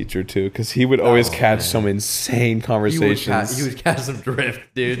band teacher too, because he would always Oh, catch man. some insane conversations. He would catch some drift,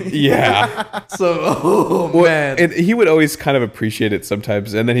 dude. Yeah. So, oh Well, man. and he would always kind of appreciate it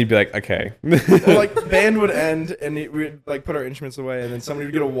sometimes, and then he'd be like, "Okay." Well, like band would end, and we'd like put our instruments away, and then somebody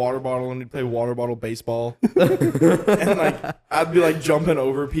would get a water bottle, and we'd play water bottle baseball, and like I'd be like jumping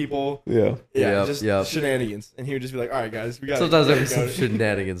over people. Yeah. Yeah, Yep, just yep. shenanigans, and he would just be like, "All right, guys, we got." Sometimes there was some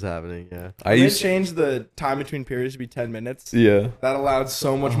shenanigans happening. Yeah. I They used. changed the time between periods to be 10 minutes. Yeah. That allowed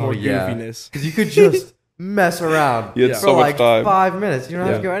so much more yeah. goofiness. Because you could just mess around You had Yeah. for so much like time. 5 minutes. You don't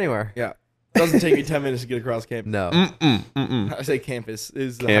have to Yeah. go anywhere. Yeah. Doesn't take me 10 minutes to get across campus. No. I say campus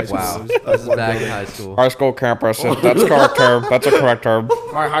is the Campus. high Wow. school. This is back in high school. High school campus. That's correct term. That's a correct term.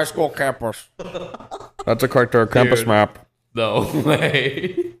 My high school campus. That's a correct term. Campus Dude. map. No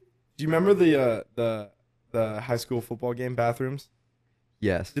way. Do you remember the high school football game bathrooms?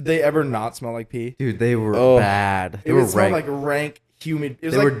 Yes. Did they ever not smell like pee? Dude, they were Oh. bad. They It were would smell rank. like rank, humid. It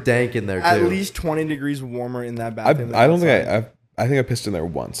was They like were dank in there too. at least 20 degrees warmer in that bathroom. than I don't think outside. I think I pissed in there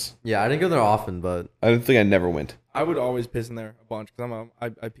once. Yeah, I didn't go there often, but I don't think I never went. I would always piss in there a bunch because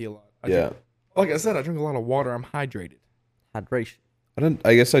I pee a lot. Yeah. Like I said, I drink a lot of water. I'm hydrated. hydration.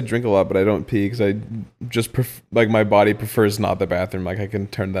 I guess I drink a lot, but I don't pee because I just like my body prefers not the bathroom. Like I can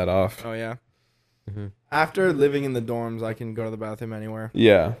turn that off. Oh yeah. Mm-hmm. After living in the dorms, I can go to the bathroom anywhere.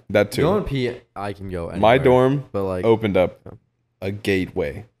 Yeah, that You go too. and pee, I can go anywhere. My dorm but like opened up a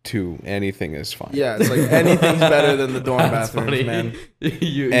gateway to anything is fine. Yeah, it's like anything's better than the dorm that's bathrooms, funny. man.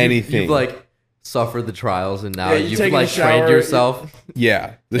 Anything. You've like suffered the trials, and now Yeah, you you've take a like trained shower, yourself.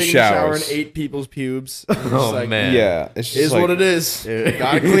 Yeah, the Taking a shower in showers. 8 people's pubes. I'm just Oh like, man. Yeah, it's just Is like, what it is. Dude.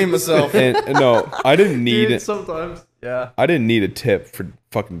 Gotta clean myself. And no, I didn't need Dude, it. sometimes. Yeah. I didn't need a tip for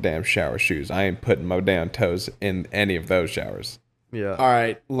fucking damn shower shoes. I ain't putting my damn toes in any of those showers. Yeah. All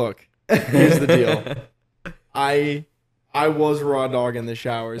right, look. Here's the deal. I was raw dog in the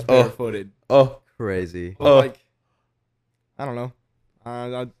showers, barefooted. Oh, Crazy. But like, I don't know.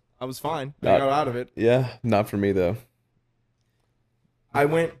 I was fine. I got out of it. yeah, not for me though. I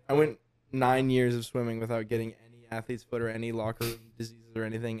went 9 years of swimming without getting any athlete's foot or any locker room diseases or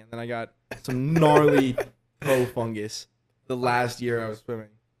anything, and then I got some gnarly toe fungus the last year I was swimming.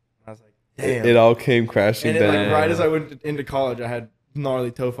 I was like, damn. It all came crashing and it, down. like right as I went into college, I had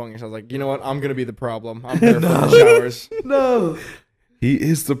gnarly toe fungus. I was like, you know what? I'm gonna be the problem. I'm barefoot in the showers. No. He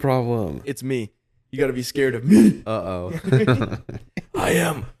is the problem. It's me. You gotta be scared of me. Uh-oh. I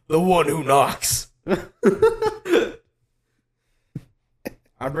am the one who knocks.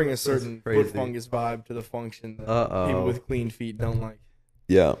 I bring a certain crazy. foot fungus vibe to the function that Uh-oh. people with clean feet don't like.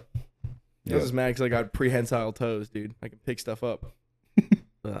 Yeah. I was just mad because I got prehensile toes, dude. I can pick stuff up.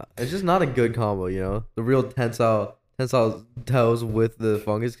 It's just not a good combo, you know? The real tensile toes with the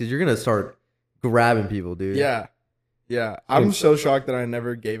fungus, because you're going to start grabbing people, dude. Yeah. Yeah. I'm so shocked that I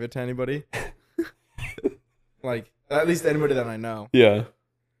never gave it to anybody. Like, at least anybody that I know. Yeah.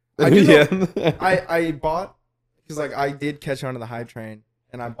 I do know- yeah. I bought, because like I did catch on to the high train,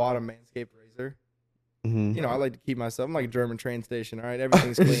 and I bought a Manscaped razor. Mhm. You know, I like to keep myself. I'm like a German train station, all right?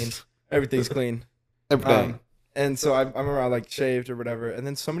 Everything's clean. Everything's clean. Everything. And so I remember I like shaved or whatever, and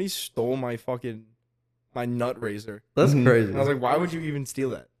then somebody stole my nut razor. That's Mhm. crazy. And I was like, why would you even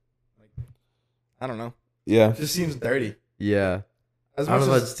steal that? Like, I don't know. Yeah. It just seems dirty. yeah. As I don't know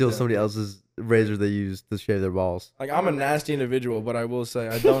much if I'd as- steal yeah. somebody else's razor they use to shave their balls. Like, I'm a nasty individual, but I will say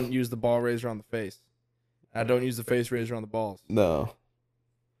I don't use the ball razor on the face. I don't use the face razor on the balls. No.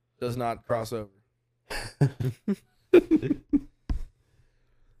 Does not cross over.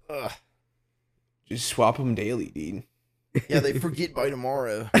 Ugh. Just swap them daily, dude. Yeah, they forget by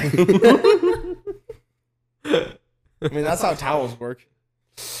tomorrow. I mean, that's how towels work.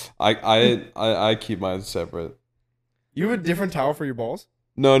 I keep mine separate. You have a different towel for your balls?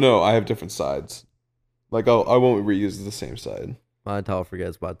 No, I have different sides. Like I won't reuse the same side. My towel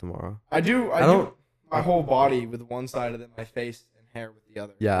forgets by tomorrow. I do. I don't- do my whole body with one side, and then my face and hair with the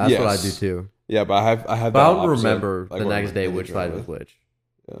other. Yeah, that's what I do Yes. too. Yeah, but I have. But that I don't opposite, remember like, the what next I'm day really which going side was with. which.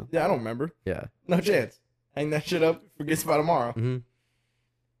 Yeah, I don't remember. Yeah. No chance. Hang that shit up. Forgets by tomorrow. Mm-hmm.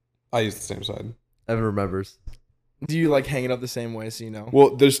 I use the same side. Evan remembers. Do you like hang it up the same way so you know?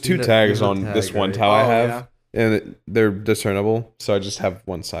 Well, there's two There's a- tags there's a on tag, this one right? towel I Oh, have, yeah. and they're discernible. So I just have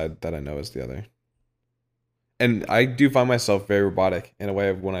one side that I know is the other. And I do find myself very robotic in a way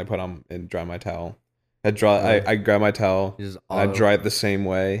of when I put on and dry my towel. I grab my towel. You just And I auto- dry it the same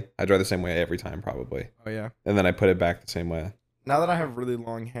way. I dry the same way every time, probably, Oh yeah. and then I put it back the same way. Now that I have really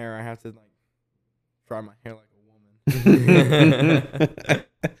long hair, I have to like dry my hair like a woman.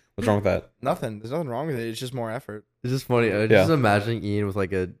 What's wrong with that? Nothing. There's nothing wrong with it. It's just more effort. It's just funny. I Yeah. just imagining Ian with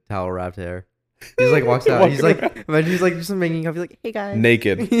like a towel wrapped hair. He's like walks out. He's like, imagine he's like just making coffee. Like, hey guys.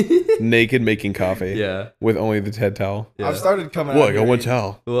 Naked making coffee. Yeah. With only the head towel. Yeah. I've started coming What? out I got here one eating-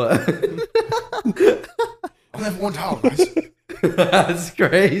 towel. What? I have one towel, guys. That's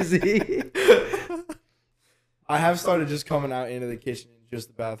crazy. I have started just coming out into the kitchen in just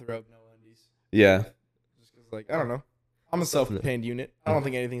the bathrobe, no undies. Yeah. Just 'cause, like, I don't know. I'm a self-contained unit. I don't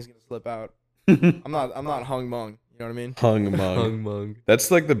think anything's gonna slip out. I'm not hung mung. You know what I mean? Hung mung. Hung mung.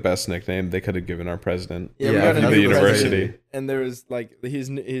 That's like the best nickname they could have given our president. Yeah, we got After a the new university. president. And there was like his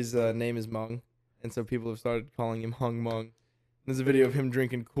name is Mung, and so people have started calling him Hung Mung. There's a video of him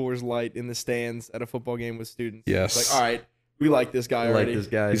drinking Coors Light in the stands at a football game with students. Yes. It's like, all right, we like this guy I like already. this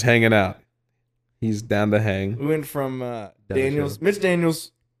guy. He's hanging out. He's down to hang. We went from the Daniels, show. Mitch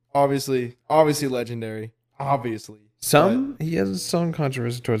Daniels, obviously legendary, obviously. He has some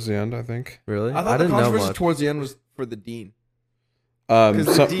controversy towards the end, I think. Really? I thought the didn't know controversy much. towards the end was for the dean,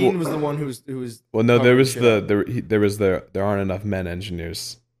 because the dean was the one who was. Well, no, there covering was shit up. there aren't enough men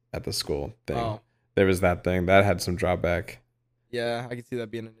engineers at the school thing. Oh, There was that thing that had some drawback. yeah, I could see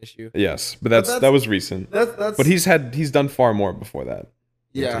that being an issue. Yes, but that's- that was recent. That's. But he's done far more before that.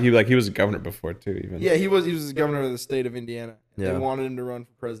 yeah. He was a governor before too, even. Yeah, he was the governor of the state of Indiana. Yeah. They wanted him to run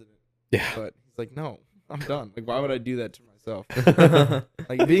for president, Yeah. but he's like, no, I'm done. Like, why would I do that to myself?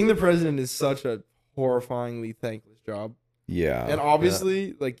 Like, being the president is such a horrifyingly thankless job. Yeah. And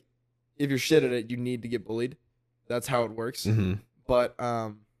obviously, like, if you're shit at it, you need to get bullied. That's how it works. Mhm. But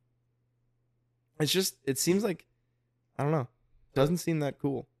it's just, it seems like, I don't know, doesn't seem that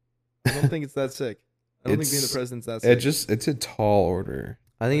cool. I don't think it's that sick. I don't think being the It's- president's that sick. It's a tall order.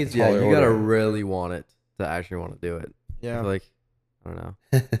 I think it's Taller you gotta order. really want it to actually want to do it. I Yeah. feel like I don't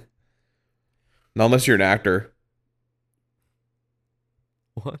know. Not unless you're an actor.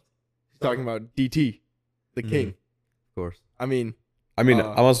 What? Of He's talking about DT, the king. course. I mean, I mean,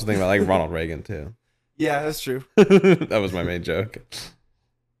 Uh, I'm also thinking about like Ronald Reagan too. yeah, that's true. That was my main joke.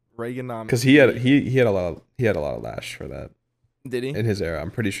 Reaganomics. Because he had a lot of lash for that Did he? in his era. I'm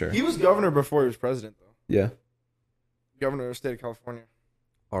pretty sure. He was governor before he was president, though. Yeah. Governor of the state of California.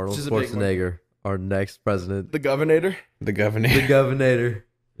 Arnold Which is a big one. Schwarzenegger, our next president. The governor. The governor. The governor.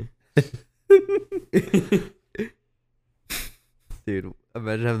 Dude,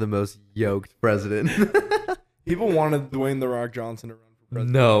 imagine having the most yoked president. People wanted Dwayne The Rock Johnson to run for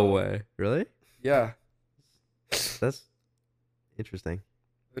president. No way. Really? Yeah. That's interesting.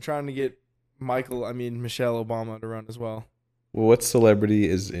 They're trying to get Michelle Obama to run as well. Well, what celebrity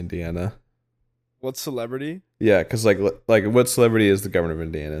is Indiana? What celebrity? Yeah, because like what celebrity is the governor of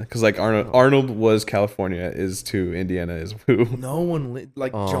Indiana? Because like Arnold was California, is to Indiana is who? No one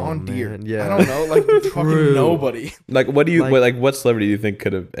Oh, John Deere. man, yeah. I don't know, like fucking True. nobody. Like what do you Like- what celebrity do you think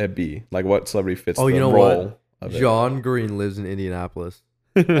could have be? Like what celebrity fits Oh, the you know role what? of it? John Green lives in Indianapolis.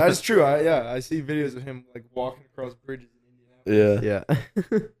 That's true. I see videos of him like walking across bridges in Indianapolis. Yeah.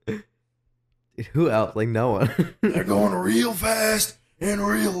 Yeah. Dude, who else? Like no one. They're going real fast and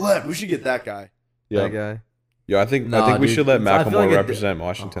real left. We should get that guy. Yeah. That guy. Yeah, I think Nah, we dude, should let I feel Macklemore like represent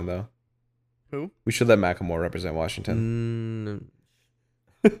Washington though. Who? We should let Macklemore represent Washington.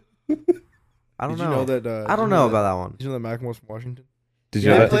 I don't Did know. you know that? I don't know about that one. Did you know that Macklemore's from Washington? Did Yeah,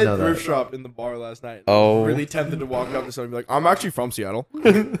 you I know I did that? played know that. thrift shop in the bar last night. Oh. Really tempted to walk up to someone and be like, "I'm actually from Seattle."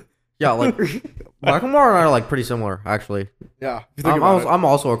 Yeah, like Michael Moore and I are like pretty similar, actually. Yeah. If you think I'm, about it. I'm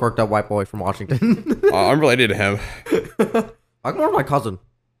also a quirked up white boy from Washington. I'm related to him. Michael Moore's my cousin.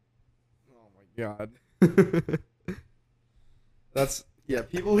 Oh my god. That's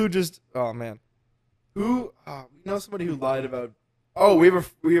people who just man. Who we know somebody who lied about we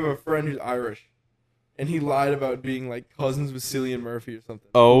have a friend who's Irish. And he lied about being like cousins with Cillian Murphy or something.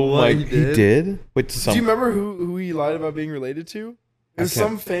 Oh What, my! he He did? did. Wait, Do you remember who he lied about being related to? It was I can't-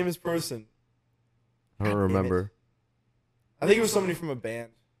 some famous person. I don't remember. I think it was somebody from a band.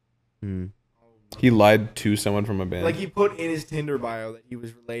 Hmm. He lied to someone from a band. Like he put in his Tinder bio that he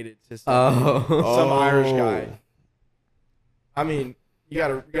was related to some Oh, Irish guy. I mean, you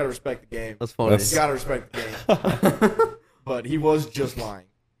gotta respect the game. that's funny. That's- You gotta respect the game. But he was just lying.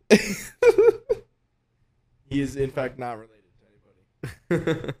 He is in fact not related to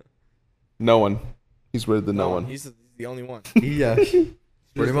anybody. no one. He's related to no one. He's the only one. Yeah,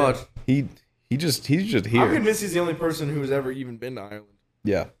 pretty much. He's just I'm here. convinced he's the only person who's ever even been to Ireland.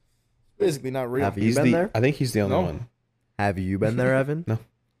 Yeah. Basically not real. Have you He's been the. there? I think he's the only No. one. Have you been there, Evan? No.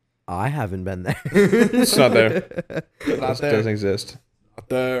 I haven't been there. It's not there. Not It there. doesn't exist. Not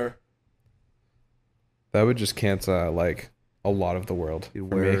there. That would just cancel like a lot of the world. Dude,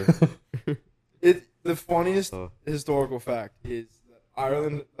 for me. where- The funniest Oh. historical fact is that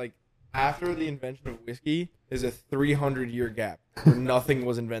Ireland, like after the invention of whiskey, is a 300-year gap where nothing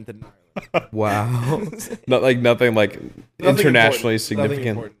was invented in Ireland. Wow. Not like nothing like Nothing internationally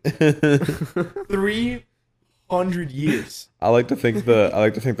important. significant. 300 years. I like to think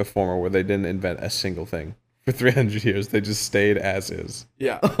the former, where they didn't invent a single thing for 300 years. They just stayed as is.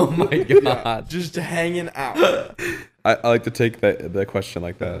 Yeah. Oh my Yeah. god. Just hanging out. I like to take the question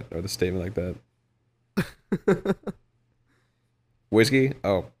like that, or the statement like that. Whiskey?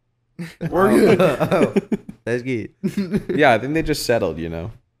 Oh, We're good. Oh, that's good. yeah. I think they just settled. You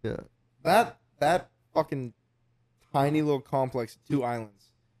know. Yeah. That fucking tiny little complex of 2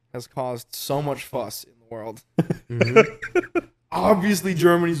 islands has caused so much fuss in the world. Mhm. Obviously,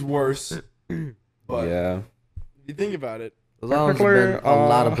 Germany's worse. But Yeah. if you think about it, Those islands have been a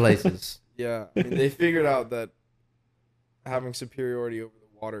lot of places. yeah, I mean, they figured out that having superiority over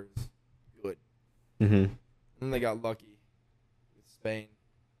the water is good. Mm-hmm. And then they got lucky with Spain.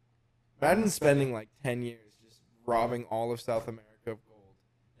 Imagine spending like 10 years just robbing all of South America of gold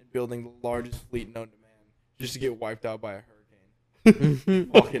and building the largest fleet known to man just to get wiped out by a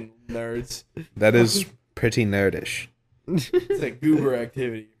hurricane. Fucking nerds. That is pretty nerdish. It's a goober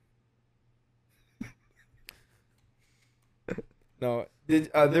activity. No,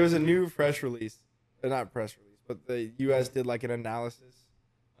 there was a new press release. Not press release, but the U.S. did like an analysis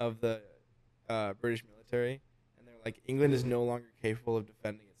of the British military, and they're like, England is no longer capable of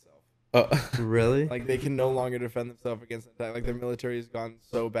defending itself. Really? Like, they can no longer defend themselves against an attack. Like, their military has gone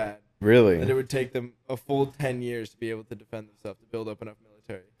so bad that Really? it would take them a full 10 years to be able to defend themselves, to build up enough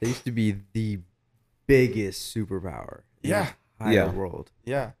military. They used to be the biggest superpower in Yeah. the entire Yeah. world.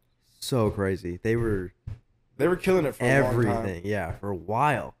 Yeah. So crazy. They were They were killing it for a long time. everything. Yeah, for a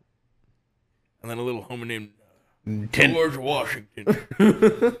while. And then a little homie named Ten- George Washington.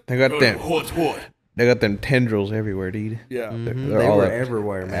 they got them. What's what? They got them tendrils everywhere, dude. Yeah. Mhm. they're They all were up-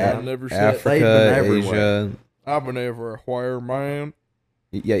 everywhere, I man. never said. They've been Africa, everywhere. Asia. I've been everywhere, man.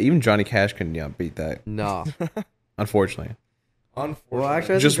 Yeah, even Johnny Cash couldn't beat that. Nah. Unfortunately. Unfortunately. Well,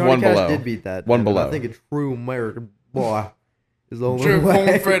 actually, I Just think Johnny one Cash below. did beat that. One man, but below. I think a true American boy is the only True way.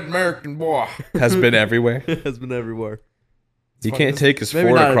 home-fed American boy. Has been everywhere. Has been everywhere. You funny, can't this- take his Maybe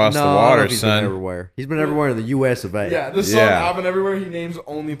Ford not across no, the I don't know water, if he's son. Been everywhere. He's been everywhere in the U.S. of A. Yeah, the song Yeah. I've been everywhere. He names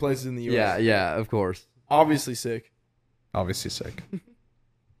only places in the U.S. yeah, yeah. Of course. Obviously sick. Obviously sick.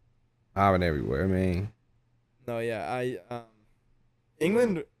 I've been everywhere, man. No, yeah,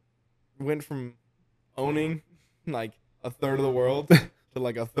 England went from owning like a third of the world to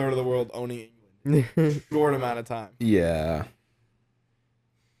like a third of the world owning England. Short amount of time. Yeah.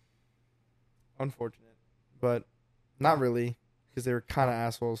 Unfortunate, but not really, because they were kind of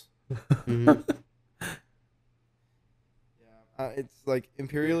assholes. Mhm. Yeah, it's like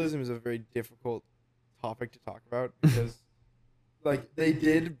imperialism is a very difficult topic to talk about because, like, they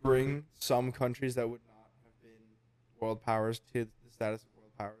did bring some countries that would not have been world powers to the status of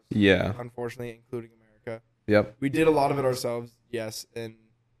world powers. Yeah. Unfortunately, including America. Yep. We did a lot of it ourselves, yes, and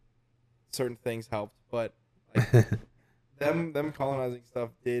certain things helped, but like, them colonizing stuff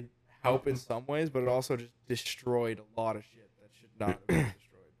did help in some ways, but it also just destroyed a lot of shit that should not have been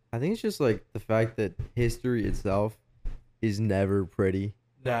destroyed. I think it's just like the fact that history itself is never pretty.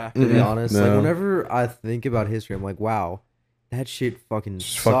 Nah. To be Mhm. honest, No. like whenever I think about history, I'm like, wow, that shit fucking It's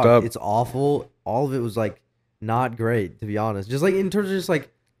sucked. fucked up. It's awful. All of it was like not great, to be honest. Just like in terms of just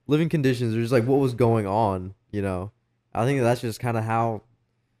like living conditions, or just like what was going on. You know, I think that's just kind of how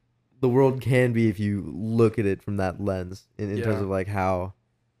the world can be if you look at it from that lens. In terms Yeah. of like how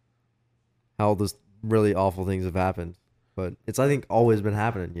those really awful things have happened. But it's, I think, always been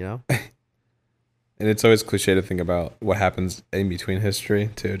happening. You know. And it's always cliche to think about what happens in between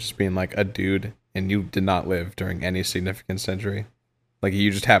history, too. Just being like a dude and you did not live during any significant century. Like you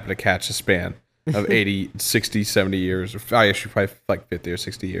just happened to catch a span of 80, 60, 70 years. Or I actually probably like 50 or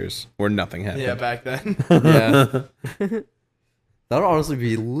 60 years where nothing happened. Yeah, back then. Yeah. That'd honestly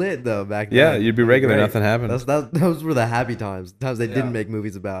be lit though back then. Yeah, you'd be regular, Great. nothing happened. Those were the happy times. The times they Yeah. didn't make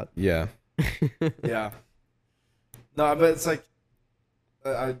movies about. Yeah. Yeah. No, but it's like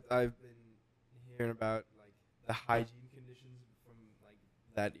I've been hearing about like the hygiene conditions from like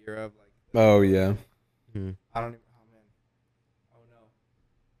that era of like Oh, yeah. I don't even. Oh man. Oh no.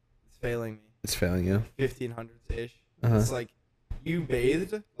 It's failing me. It's failing you. 1500s ish. Uh-huh. It's like you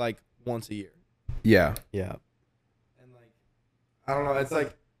bathed like once a year, Yeah. Yeah. and like I don't know. It's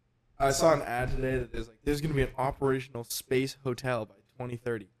like I saw an ad today that there's gonna be an operational space hotel by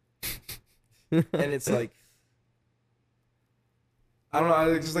 2030, and it's like I don't know. I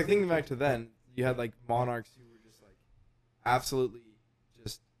was just like thinking back to then, you had like monarchs who were just like absolutely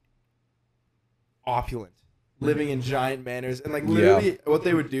just opulent, living in giant manors, and like literally what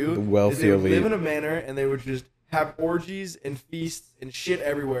they would do The wealthy is they would live elite. in a manor and they would just have orgies and feasts and shit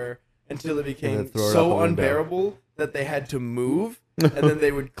everywhere until it became then throw it out so the window. unbearable that they had to move, and then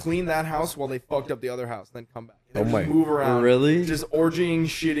they would clean that house while they fucked up the other house, and then come back. And Oh they would my- just move around, Really? just orgying,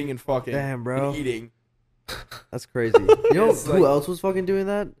 shitting, and fucking, Damn, bro. and eating. That's crazy. You know It's who like- else was fucking doing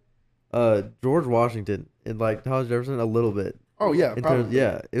that? George Washington and like Thomas Jefferson a little bit. Oh yeah, In probably. terms,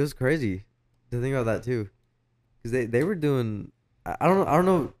 yeah, it was crazy to think about that too, because they were doing. I don't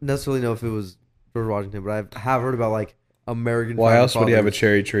know necessarily know if it was George Washington, but I have heard about like American. Why founding else would he have a fathers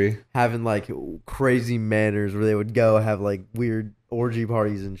cherry tree? having like crazy manners where they would go have like weird orgy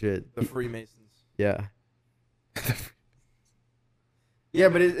parties and shit? The Freemasons. Yeah. Yeah,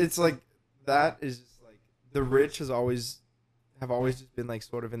 but it's like that is just like the rich have always just been like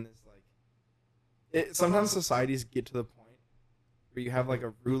sort of in this like sometimes societies get to the point where you have like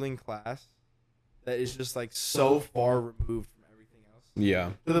a ruling class that is just like so far removed from everything else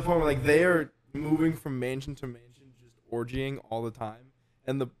Yeah. to the point where like they are moving from mansion to mansion just orgying all the time,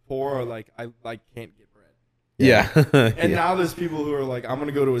 and the poor are like I like can't get bread. Yeah. And Yeah. now there's people who are like I'm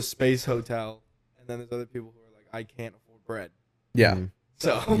gonna go to a space hotel, and then there's other people who are like I can't afford bread. Yeah. Mm.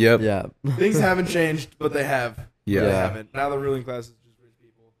 So Yep. Yeah. things haven't changed, but they have. Yeah. They Yeah. haven't. Now the ruling class is just rich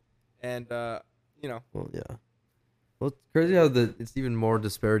people, and you know, Well, yeah. Well, it's crazy how it's even more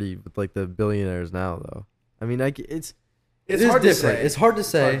disparity with like the billionaires now, though. I mean, like it's it is hard to different. say. It's hard to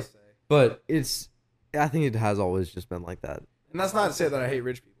say, hard to say. but I think it has always just been like that. And that's not to say that I hate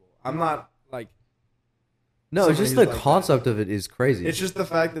rich people. I'm not like. No, it's Somebody just who's the like that. concept of it is crazy. It's just the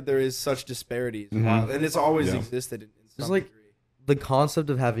fact that there is such disparities, Mhm. and it's always Yeah. existed in some Just like- degree. the concept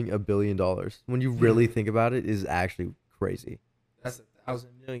of having $1 billion, when you really think about it, is actually crazy. That's 1,000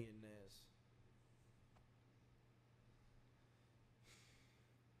 million.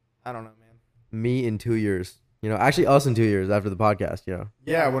 I don't know, man. Me in 2 years, actually us in 2 years after the podcast,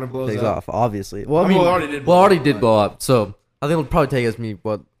 Yeah, when it blows takes up. off. Obviously, well, I mean, well, it already did well, blow already up, did but- blow up. So I think it'll probably take us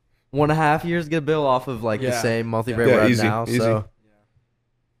 1.5 years to get a bill off of like the Yeah. same monthly Yeah. rate Yeah, we're at easy, now. easy. So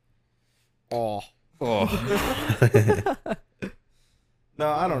Oh. Oh. No,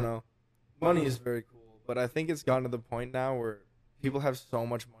 I don't know. Money is very cool, but I think it's gotten to the point now where people have so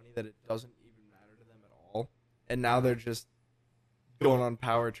much money that it doesn't even matter to them at all. And now they're just going on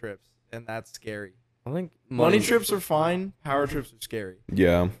power trips, and that's scary. I think Money trips are fine, power trips are scary.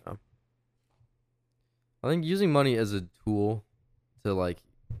 Yeah. I think using money as a tool to like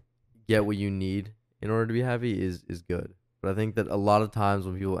get what you need in order to be happy is good. But I think that a lot of times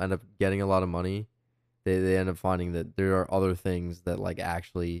when people end up getting a lot of money, they end up finding that there are other things that like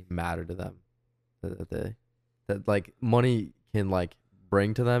actually matter to them. That like money can like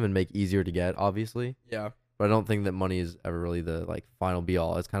bring to them and make easier to get, obviously. Yeah. But I don't think that money is ever really the like final be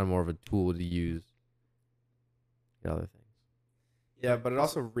all. It's kind of more of a tool to use. The other things. Yeah, but it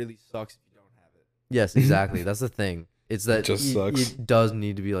also really sucks if you don't have it. Yes, exactly. That's the thing. It's that just sucks. it does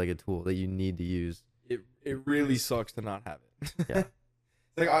need to be like a tool that you need to use. It really sucks to not have it. Yeah. It's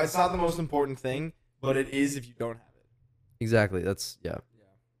like it's not the most important thing, but it is if you don't have it. Exactly. That's yeah. Yeah.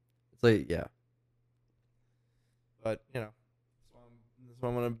 It's like yeah. But that's why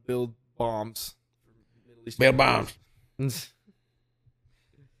I'm gonna build bombs for Middle Eastern Build countries. bombs.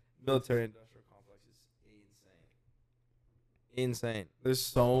 Military industrial complex is insane. There's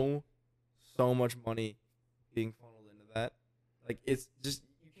so much money being funneled into that. Like it's just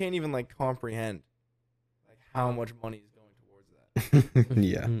you can't even like comprehend like how much money is going towards that.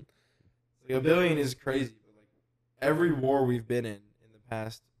 Yeah. Like $1 billion is crazy, but like every war we've been in the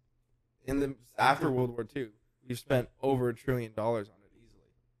past, after World War II, we've spent over $1 trillion on it easily.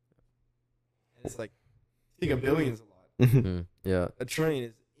 And it's like, I think $1 billion is a lot. Mm, yeah. $1 trillion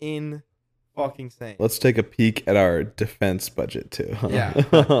is in fucking insane. Let's take a peek at our defense budget too.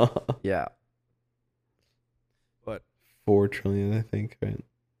 Yeah. Yeah. But 4 trillion, I think, right?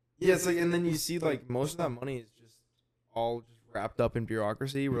 yeah, it's like, and then you see like most of that money is just all just wrapped up in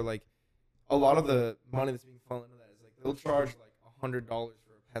bureaucracy. Where like a lot of the money that's being funneled into that is like they'll charge like $100 for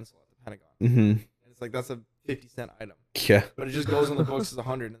a pencil at the Pentagon, Mm-hmm. and it's like that's a 50-cent item. Yeah. But it just goes on the books as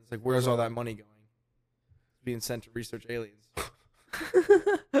 100, and it's like, where's all that money going? It's being sent to research aliens.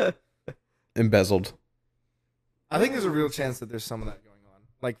 Embezzled. I think there's a real chance that there's some of that going on.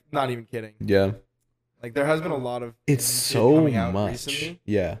 Like, not even kidding. Yeah. Like, there has been a lot of It's shit so coming out much. recently.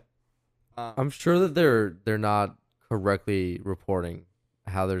 Yeah. I'm sure that they're not correctly reporting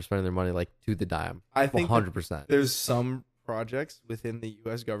how they're spending their money like to the dime. I think that 100%. there's some projects within the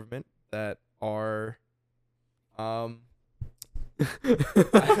U.S. government that are, Evan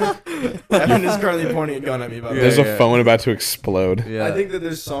is currently pointing a gun at me. By the way. There's yeah. a phone about to explode. Yeah. I think that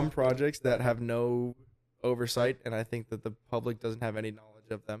there's some projects that have no oversight, and I think that the public doesn't have any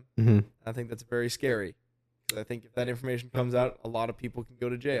knowledge of them. Mm-hmm. I think that's very scary. 'Cause I think if that information comes out, a lot of people can go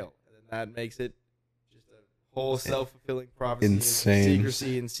to jail, and then that makes it just a whole self-fulfilling prophecy of Insane.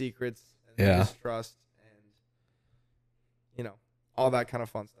 secrecy and secrets and Yeah. distrust and all that kind of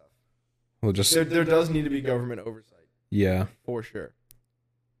fun stuff. We'll just There does need to be government oversight yeah. for sure.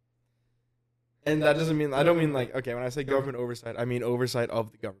 And that doesn't mean I don't mean like okay when I say government oversight I mean oversight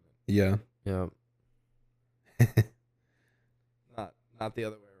of the government, Yeah. Yeah. not the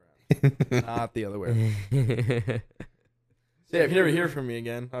other way around. Not the other way around. So yeah, if you never hear from me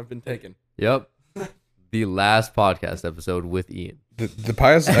again, I've been taken. Yep. The last podcast episode with Ian. The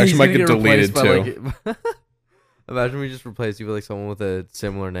podcast He's actually might gonna get deleted replaced too. by, like, Imagine we just replace you with like someone with a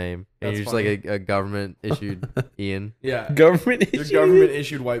similar name, and That's you're just like a government issued Ian. Yeah. Government Your issue. government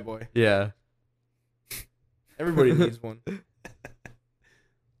issued white boy. Yeah. Everybody needs one.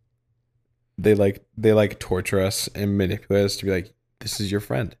 They like torture us and manipulate us to be like, this is your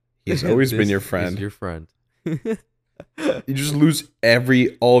friend. He's always been your This friend. is your friend. You just lose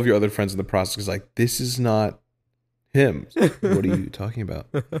all of your other friends in the process. Because like, this is not him. What are you talking about?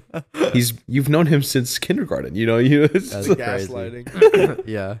 You've known him since kindergarten. It's That's like- crazy. Gaslighting.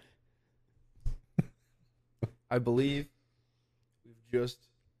 Yeah. I believe we've just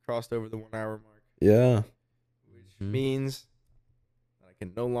crossed over the 1 hour mark, yeah. which Mhm. means that I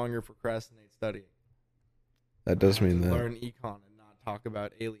can no longer procrastinate studying. That does I have mean to that. learn econ and not talk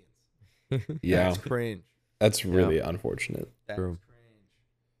about aliens. Yeah. That's cringe. That's really unfortunate. That's True. cringe.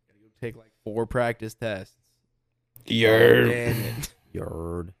 Gotta go take like 4 practice tests. Yer. Damn it.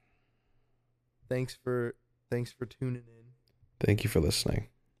 Yard. Thanks for tuning in. Thank you for listening.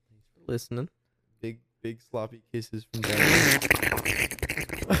 Listening. Big sloppy kisses from Dan.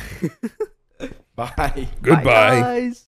 Bye. Goodbye. Bye, guys.